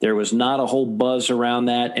 there was not a whole buzz around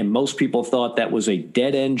that, and most people thought that was a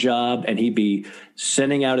dead-end job, and he'd be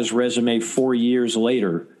sending out his resume 4 years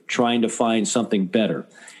later trying to find something better.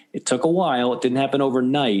 It took a while. It didn't happen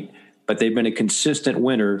overnight, but they've been a consistent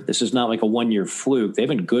winner. This is not like a one-year fluke. They've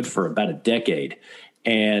been good for about a decade,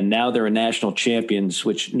 and now they're a national champions,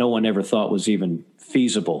 which no one ever thought was even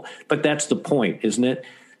feasible. But that's the point, isn't it?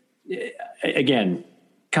 Again,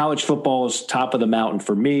 college football is top of the mountain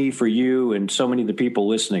for me, for you, and so many of the people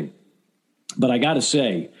listening. But I got to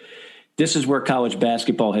say, this is where college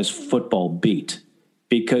basketball has football beat,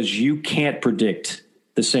 because you can't predict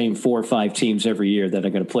the same 4 or 5 teams every year that are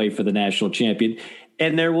going to play for the national champion.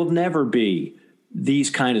 And there will never be these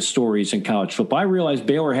kind of stories in college football. I realized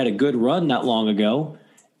Baylor had a good run not long ago,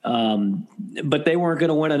 but they weren't going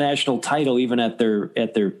to win a national title even at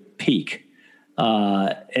their peak.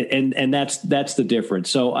 And that's the difference.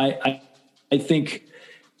 So I think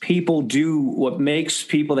people do what makes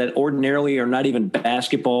people that ordinarily are not even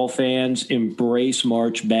basketball fans embrace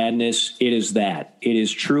March Madness. It is that. It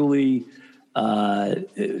is truly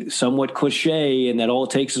somewhat cliche, and that all it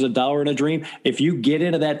takes is $1 and a dream. If you get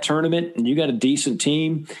into that tournament and you got a decent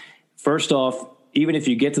team, first off, even if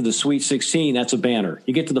you get to the Sweet 16, that's a banner.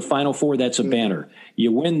 You get to the Final Four, that's a banner.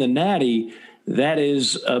 You win the Natty, that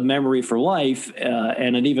is a memory for life,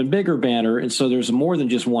 and an even bigger banner. And so there's more than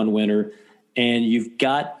just one winner, and you've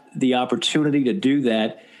got the opportunity to do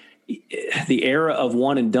that. The era of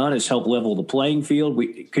one and done has helped level the playing field.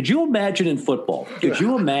 Could you imagine in football? Could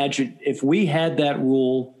you imagine if we had that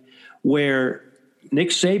rule where Nick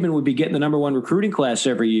Saban would be getting the number 1 recruiting class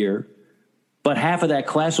every year, but half of that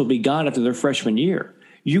class will be gone after their freshman year?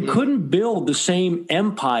 You couldn't build the same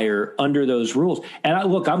empire under those rules. And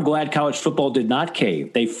I'm glad college football did not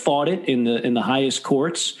cave. They fought it in the highest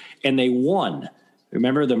courts, and they won.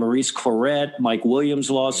 Remember the Maurice Claret, Mike Williams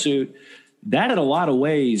lawsuit? That in a lot of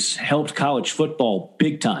ways helped college football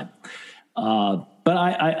big time. But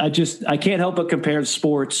I can't help but compare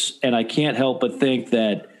sports, and I can't help but think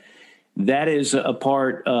that is a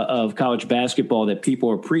part of college basketball that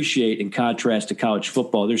people appreciate in contrast to college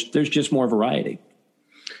football. There's just more variety.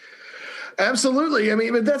 Absolutely. I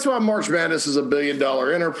mean, but that's why March Madness is $1 billion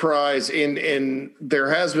enterprise, and there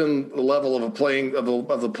has been the level of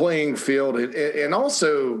the playing field, and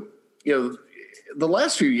also, you know, the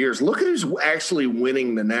last few years, look at who's actually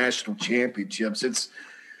winning the national championships. It's,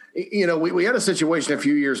 you know, we had a situation a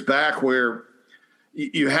few years back where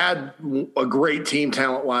you had a great team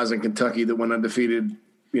talent-wise in Kentucky that went undefeated,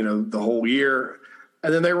 you know, the whole year,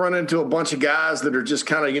 and then they run into a bunch of guys that are just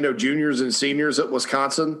kind of, you know, juniors and seniors at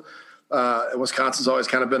Wisconsin. Wisconsin's always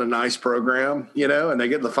kind of been a nice program, you know, and they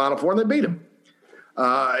get to the Final Four and they beat them.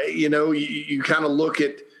 You know, you kind of look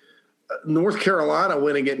at North Carolina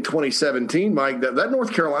winning it in 2017, Mike. That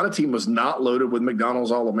North Carolina team was not loaded with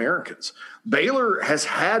McDonald's All-Americans. Baylor has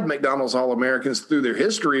had McDonald's All-Americans through their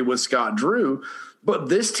history with Scott Drew, but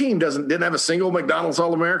this team didn't have a single McDonald's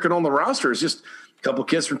All-American on the roster. It's just a couple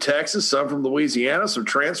kids from Texas, some from Louisiana, some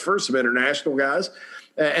transfers, some international guys.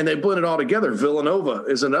 And they blend it all together. Villanova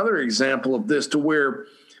is another example of this, to where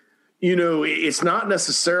it's not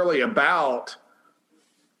necessarily about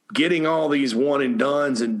getting all these one and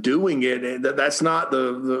dones and doing it. That's not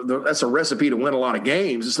that's a recipe to win a lot of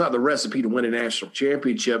games. It's not the recipe to win a national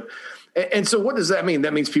championship. And so what does that mean?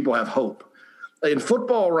 That means people have hope. In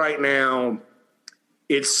football right now,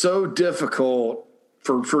 it's so difficult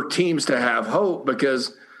for teams to have hope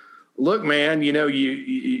because, look, man,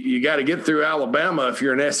 you got to get through Alabama if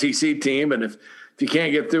you're an SEC team. And if you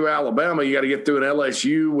can't get through Alabama, you got to get through an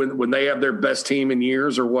LSU when they have their best team in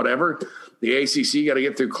years or whatever. The ACC got to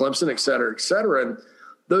get through Clemson, et cetera, et cetera. And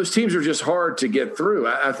those teams are just hard to get through.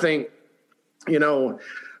 I think,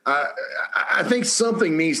 I think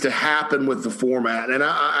something needs to happen with the format. And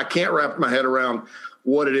I can't wrap my head around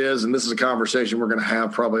what it is. And this is a conversation we're going to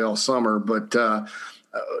have probably all summer. But,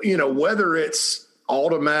 whether it's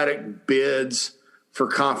automatic bids for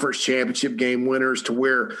conference championship game winners to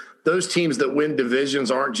where those teams that win divisions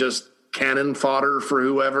aren't just cannon fodder for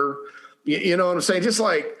whoever, you know what I'm saying? Just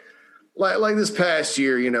like this past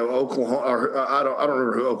year, Oklahoma. Or I don't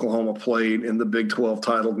remember who Oklahoma played in the Big 12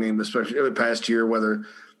 title game, especially the past year.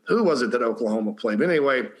 Who was it that Oklahoma played? But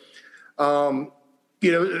anyway, some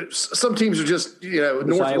teams are just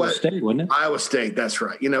Northwest. Iowa State, wasn't it? Iowa State, that's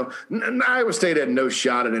right. Iowa State had no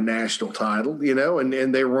shot at a national title.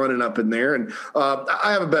 And they're running up in there. And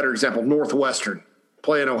I have a better example: Northwestern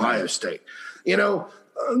playing Ohio State.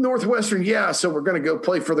 Northwestern, so we're going to go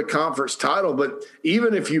play for the conference title. But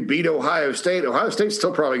even if you beat Ohio State's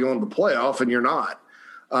still probably going to the playoff, and you're not.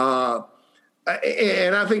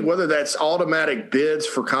 And I think whether that's automatic bids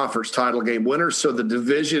for conference title game winners, so the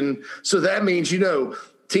division, so that means,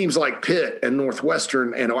 teams like Pitt and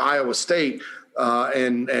Northwestern and Iowa State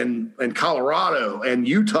and Colorado and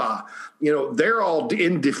Utah, they're all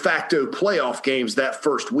in de facto playoff games that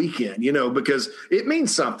first weekend, because it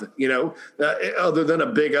means something, other than a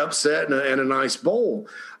big upset and a nice bowl,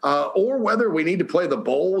 or whether we need to play the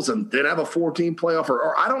bowls and then have a 14 playoff,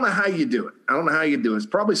 or I don't know how you do it. It's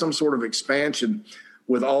probably some sort of expansion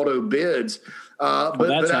with auto bids. But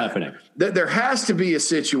that's happening. There has to be a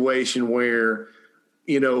situation where,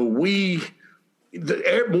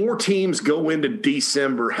 more teams go into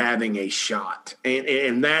December having a shot,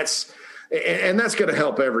 and that's going to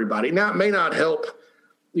help everybody. Now, it may not help,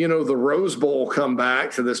 the Rose Bowl come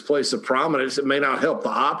back to this place of prominence. It may not help the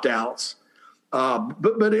opt-outs,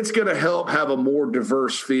 but it's going to help have a more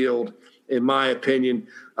diverse field, in my opinion.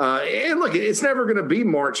 And look, it's never going to be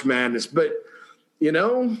March Madness, but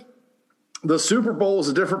the Super Bowl is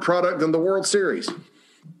a different product than the World Series.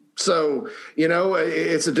 So,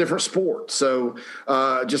 it's a different sport. So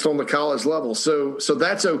just on the college level. So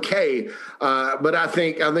that's okay. But I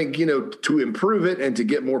think, to improve it and to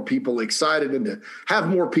get more people excited and to have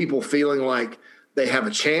more people feeling like they have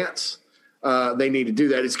a chance, they need to do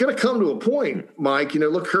that. It's going to come to a point, Mike,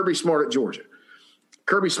 look, Kirby Smart at Georgia.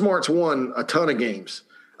 Kirby Smart's won a ton of games.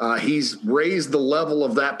 He's raised the level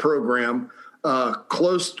of that program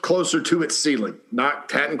closer to its ceiling.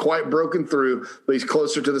 Hadn't quite broken through, but he's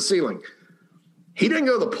closer to the ceiling. He didn't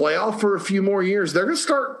go to the playoff for a few more years. They're going to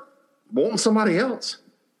start wanting somebody else.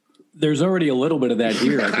 There's already a little bit of that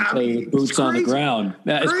here. I can tell you, boots on the ground.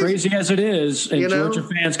 As crazy as it is, and Georgia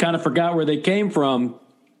fans kind of forgot where they came from,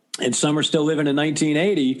 and some are still living in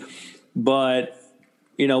 1980. But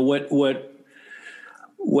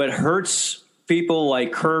what hurts people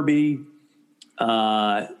like Kirby,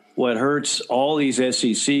 what hurts all these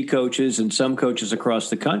SEC coaches and some coaches across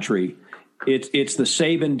the country, it's the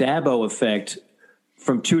Saban-Dabo effect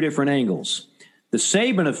from two different angles. The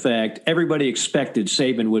Saban effect, everybody expected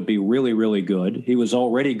Saban would be really, really good. He was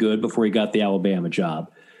already good before he got the Alabama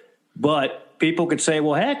job. But people could say,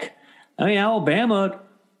 well, heck, Alabama,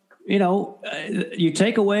 you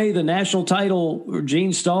take away the national title,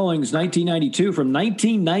 Gene Stallings, 1992, from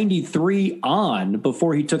 1993 on,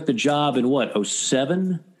 before he took the job in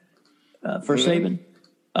 07? For Saban?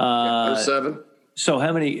 07. So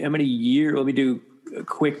how many years? Let me do a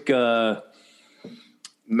quick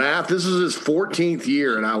math. This is his 14th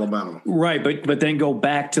year in Alabama. Right, but then go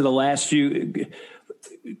back to the last few.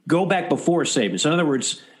 Go back before Saban. So in other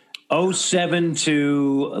words, 07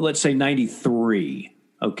 to, let's say, 93.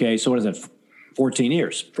 Okay, so what is that? 14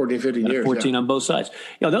 years. 15 years. 14 on both sides.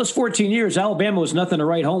 Those 14 years, Alabama was nothing to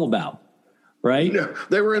write home about. Right?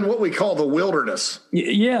 They were in what we call the wilderness.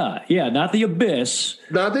 Yeah. Not the abyss.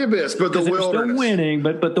 Not the abyss, but the wilderness. They're still winning,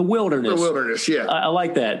 but the wilderness. The wilderness, yeah. I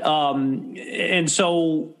like that. And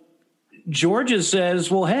so Georgia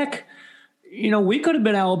says, well, heck, we could have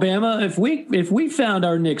been Alabama if we found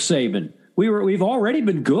our Nick Saban. We've already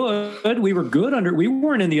been good. We were good we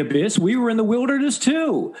weren't in the abyss. We were in the wilderness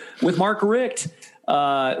too with Mark Richt.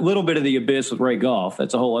 A little bit of the abyss with Ray Goff.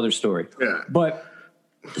 That's a whole other story. Yeah. But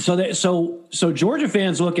so Georgia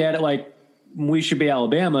fans look at it like we should be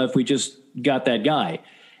Alabama if we just got that guy.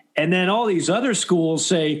 And then all these other schools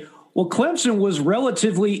say, well, Clemson was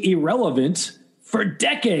relatively irrelevant for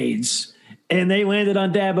decades, and they landed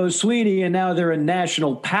on Dabo Swinney, and now they're a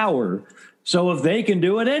national power. So if they can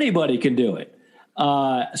do it, anybody can do it.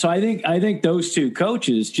 So I think those two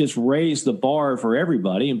coaches just raised the bar for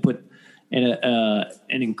everybody and put an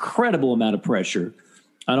incredible amount of pressure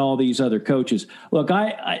on all these other coaches. Look,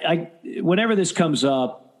 I whenever this comes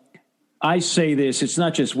up, I say this, it's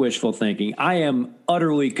not just wishful thinking. I am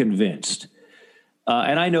utterly convinced.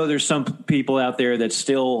 And I know there's some people out there that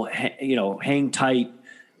still, hang tight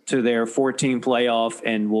to their 14 playoff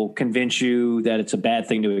and will convince you that it's a bad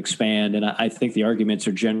thing to expand. And I think the arguments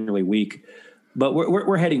are generally weak, but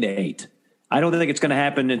we're heading to 8. I don't think it's going to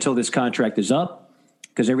happen until this contract is up,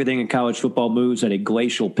 because everything in college football moves at a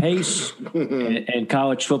glacial pace, and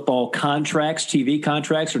college football contracts, TV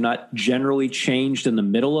contracts, are not generally changed in the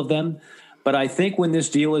middle of them. But I think when this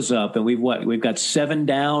deal is up, and we've got 7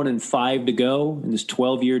 down and 5 to go in this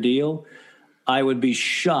 12-year deal, I would be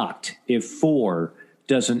shocked if 4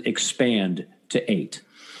 doesn't expand to 8.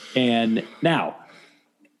 And now,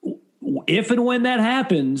 if and when that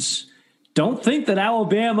happens, don't think that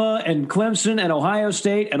Alabama and Clemson and Ohio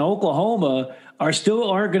State and Oklahoma aren't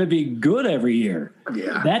going to be good every year.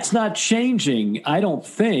 Yeah. That's not changing, I don't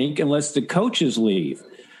think, unless the coaches leave.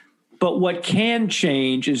 But what can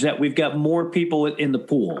change is that we've got more people in the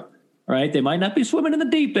pool, right? They might not be swimming in the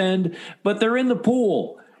deep end, but they're in the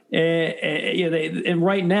pool. And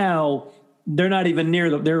right now, they're not even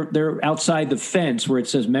near they're outside the fence where it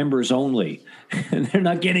says members only, and they're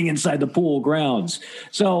not getting inside the pool grounds.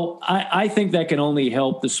 So I think that can only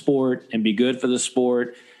help the sport and be good for the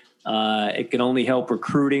sport. It can only help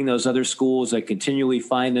recruiting those other schools that continually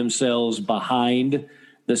find themselves behind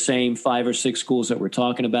the same 5 or 6 schools that we're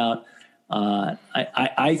talking about.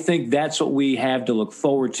 I think that's what we have to look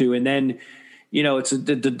forward to. And then, it's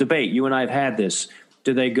the debate. You and I have had this.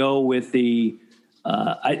 Do they go with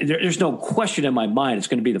there's no question in my mind it's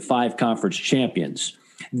going to be the 5 conference champions.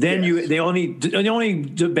 Then yes. The only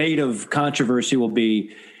debate of controversy will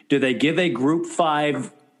be, do they give a Group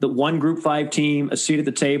 5, the one Group 5 team, a seat at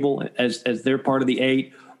the table as they're part of the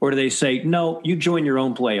 8, or do they say, no, you join your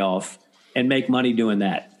own playoff and make money doing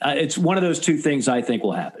that? It's one of those two things I think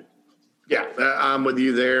will happen. Yeah, I'm with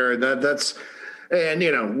you there.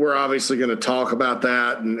 And we're obviously going to talk about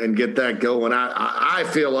that and get that going. I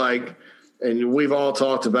feel like, and we've all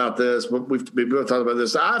talked about this, but we've both talked about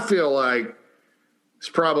this. I feel like it's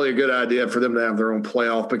probably a good idea for them to have their own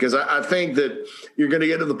playoff, because I think that you're going to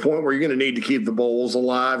get to the point where you're going to need to keep the bowls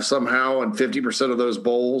alive somehow, and 50% of those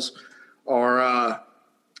bowls are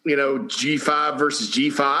G5 versus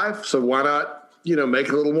G5. So why not, make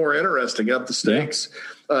it a little more interesting, up the stakes,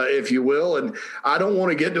 if you will. And I don't want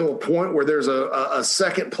to get to a point where there's a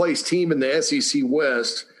second place team in the SEC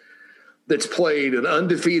West that's played an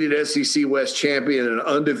undefeated SEC West champion and an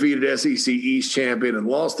undefeated SEC East champion and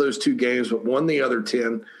lost those 2 games but won the other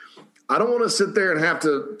 10. I don't want to sit there and have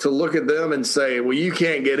to look at them and say, well, you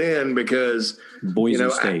can't get in because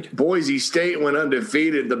Boise State went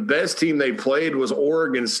undefeated. The best team they played was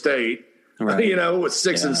Oregon State, right. With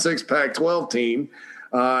 6-6 Pac-12 team.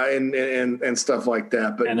 And stuff like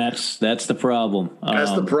that, but that's the problem.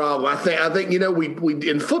 That's the problem. I think we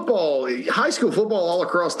in football, high school football all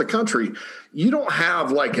across the country, you don't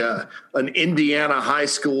have like an Indiana high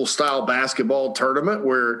school style basketball tournament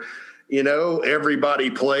where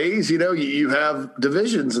everybody plays. You have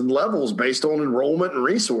divisions and levels based on enrollment and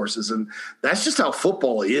resources, and that's just how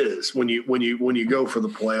football is when you go for the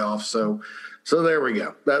playoffs. So there we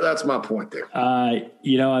go. That's my point there. We're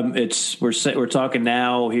talking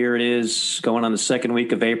now. Here it is, going on the second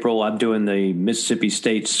week of April. I'm doing the Mississippi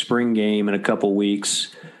State spring game in a couple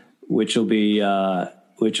weeks, which will be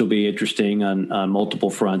interesting on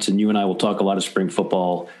multiple fronts. And you and I will talk a lot of spring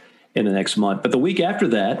football in the next month. But the week after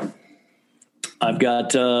that, I've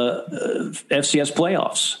got FCS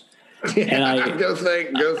playoffs. And go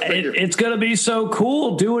figure. It's going to be so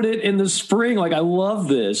cool doing it in the spring. Like, I love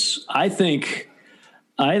this. I think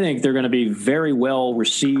they're going to be very well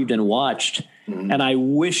received and watched. Mm-hmm. And I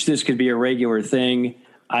wish this could be a regular thing.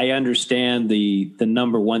 I understand the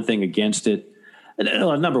number one thing against it.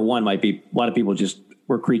 Number one might be a lot of people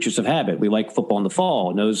we're creatures of habit. We like football in the fall.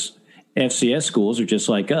 And those FCS schools are just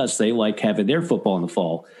like us. They like having their football in the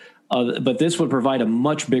fall. But this would provide a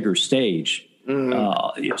much bigger stage.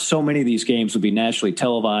 Mm-hmm. So many of these games would be nationally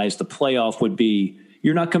televised. The playoff would be,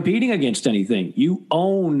 you're not competing against anything. You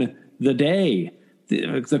own the day.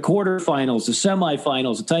 the quarterfinals, the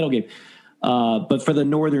semifinals, the title game. But for the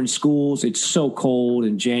northern schools, it's so cold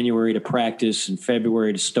in January to practice and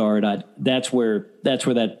February to start. That's where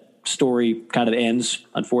that story kind of ends,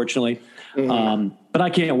 unfortunately. Mm-hmm. But I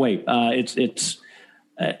can't wait. I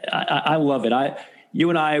love it. You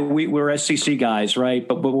and I, we're SEC guys, right?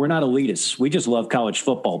 But we're not elitists. We just love college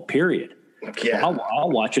football, period. Yeah. I'll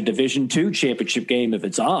watch a Division II championship game if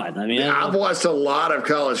it's on. I mean, I've watched a lot of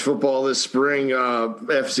college football this spring,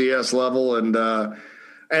 FCS level, and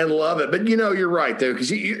love it. But you're right there,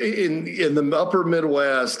 because in the upper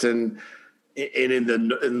Midwest and in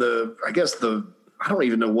the I guess I don't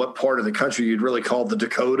even know what part of the country you'd really call the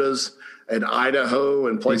Dakotas and Idaho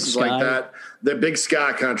and places like that. The Big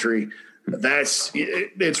Sky country.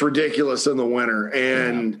 It's ridiculous in the winter,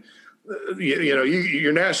 and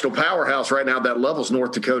your national powerhouse right now at that level is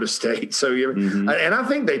North Dakota State. So and I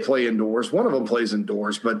think they play indoors. One of them plays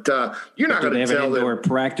indoors, but you're not going to tell an indoor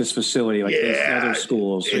practice facility like these other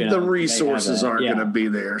schools. The resources aren't going to be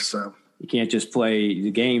there, so you can't just play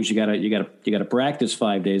the games. You got to practice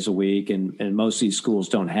 5 days a week, and most of these schools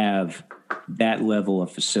don't have that level of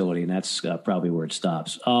facility, and that's probably where it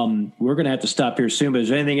stops. We're going to have to stop here soon, but is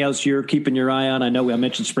there anything else you're keeping your eye on? I know I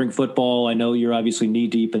mentioned spring football. I know you're obviously knee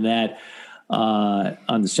deep in that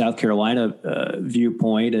on the South Carolina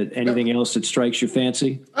viewpoint. Anything else that strikes your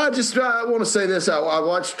fancy? I want to say this. I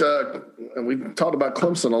watched, and we talked about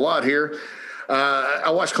Clemson a lot here.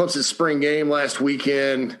 I watched Clemson's spring game last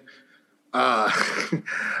weekend.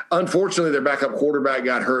 Unfortunately, their backup quarterback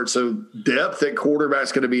got hurt, so depth at quarterback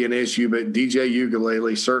is going to be an issue. But DJ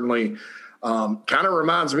Uiagalelei certainly kind of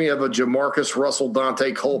reminds me of a Jamarcus Russell,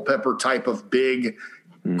 Dante Culpepper type of big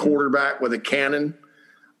quarterback with a cannon.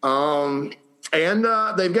 And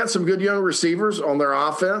they've got some good young receivers on their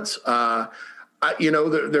offense. They're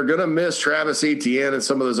going to miss Travis Etienne and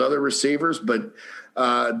some of those other receivers, but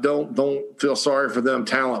don't feel sorry for them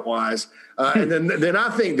talent wise. And then I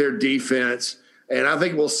think their defense, and I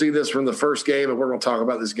think we'll see this from the first game, and we're going to talk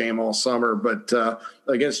about this game all summer, but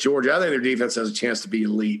against Georgia, I think their defense has a chance to be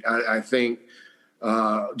elite. I think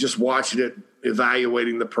just watching it,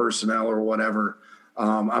 evaluating the personnel or whatever,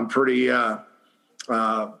 I'm pretty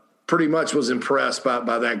much was impressed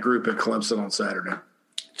by that group at Clemson on Saturday.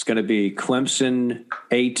 It's going to be Clemson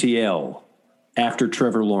ATL after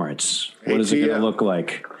Trevor Lawrence. What is it going to look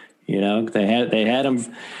like? They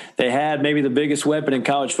had maybe the biggest weapon in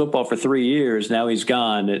college football for 3 years. Now he's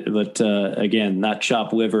gone. But again, not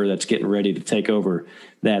chopped liver that's getting ready to take over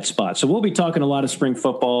that spot. So we'll be talking a lot of spring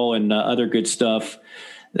football and other good stuff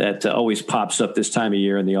that always pops up this time of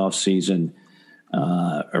year in the off season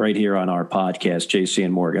right here on our podcast, JC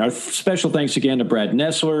and Morgan. Our special thanks again to Brad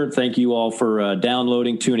Nessler. Thank you all for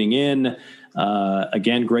downloading, tuning in.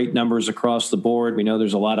 Again, great numbers across the board. We know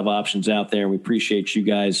there's a lot of options out there. We appreciate you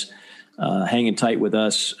guys hanging tight with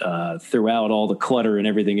us throughout all the clutter and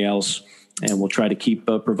everything else. And we'll try to keep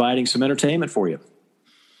providing some entertainment for you.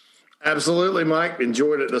 Absolutely, Mike.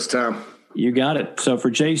 Enjoyed it this time. You got it. So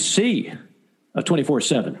for JC,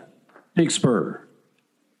 24/7, Big Spur,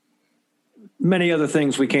 many other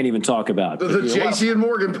things we can't even talk about. The JC and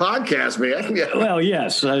Morgan podcast, man. Well,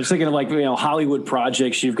 yes. I was thinking of Hollywood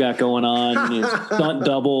projects you've got going on, stunt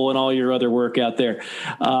double and all your other work out there.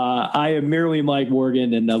 I am merely Mike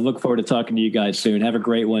Morgan, and I look forward to talking to you guys soon. Have a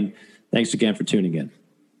great one. Thanks again for tuning in.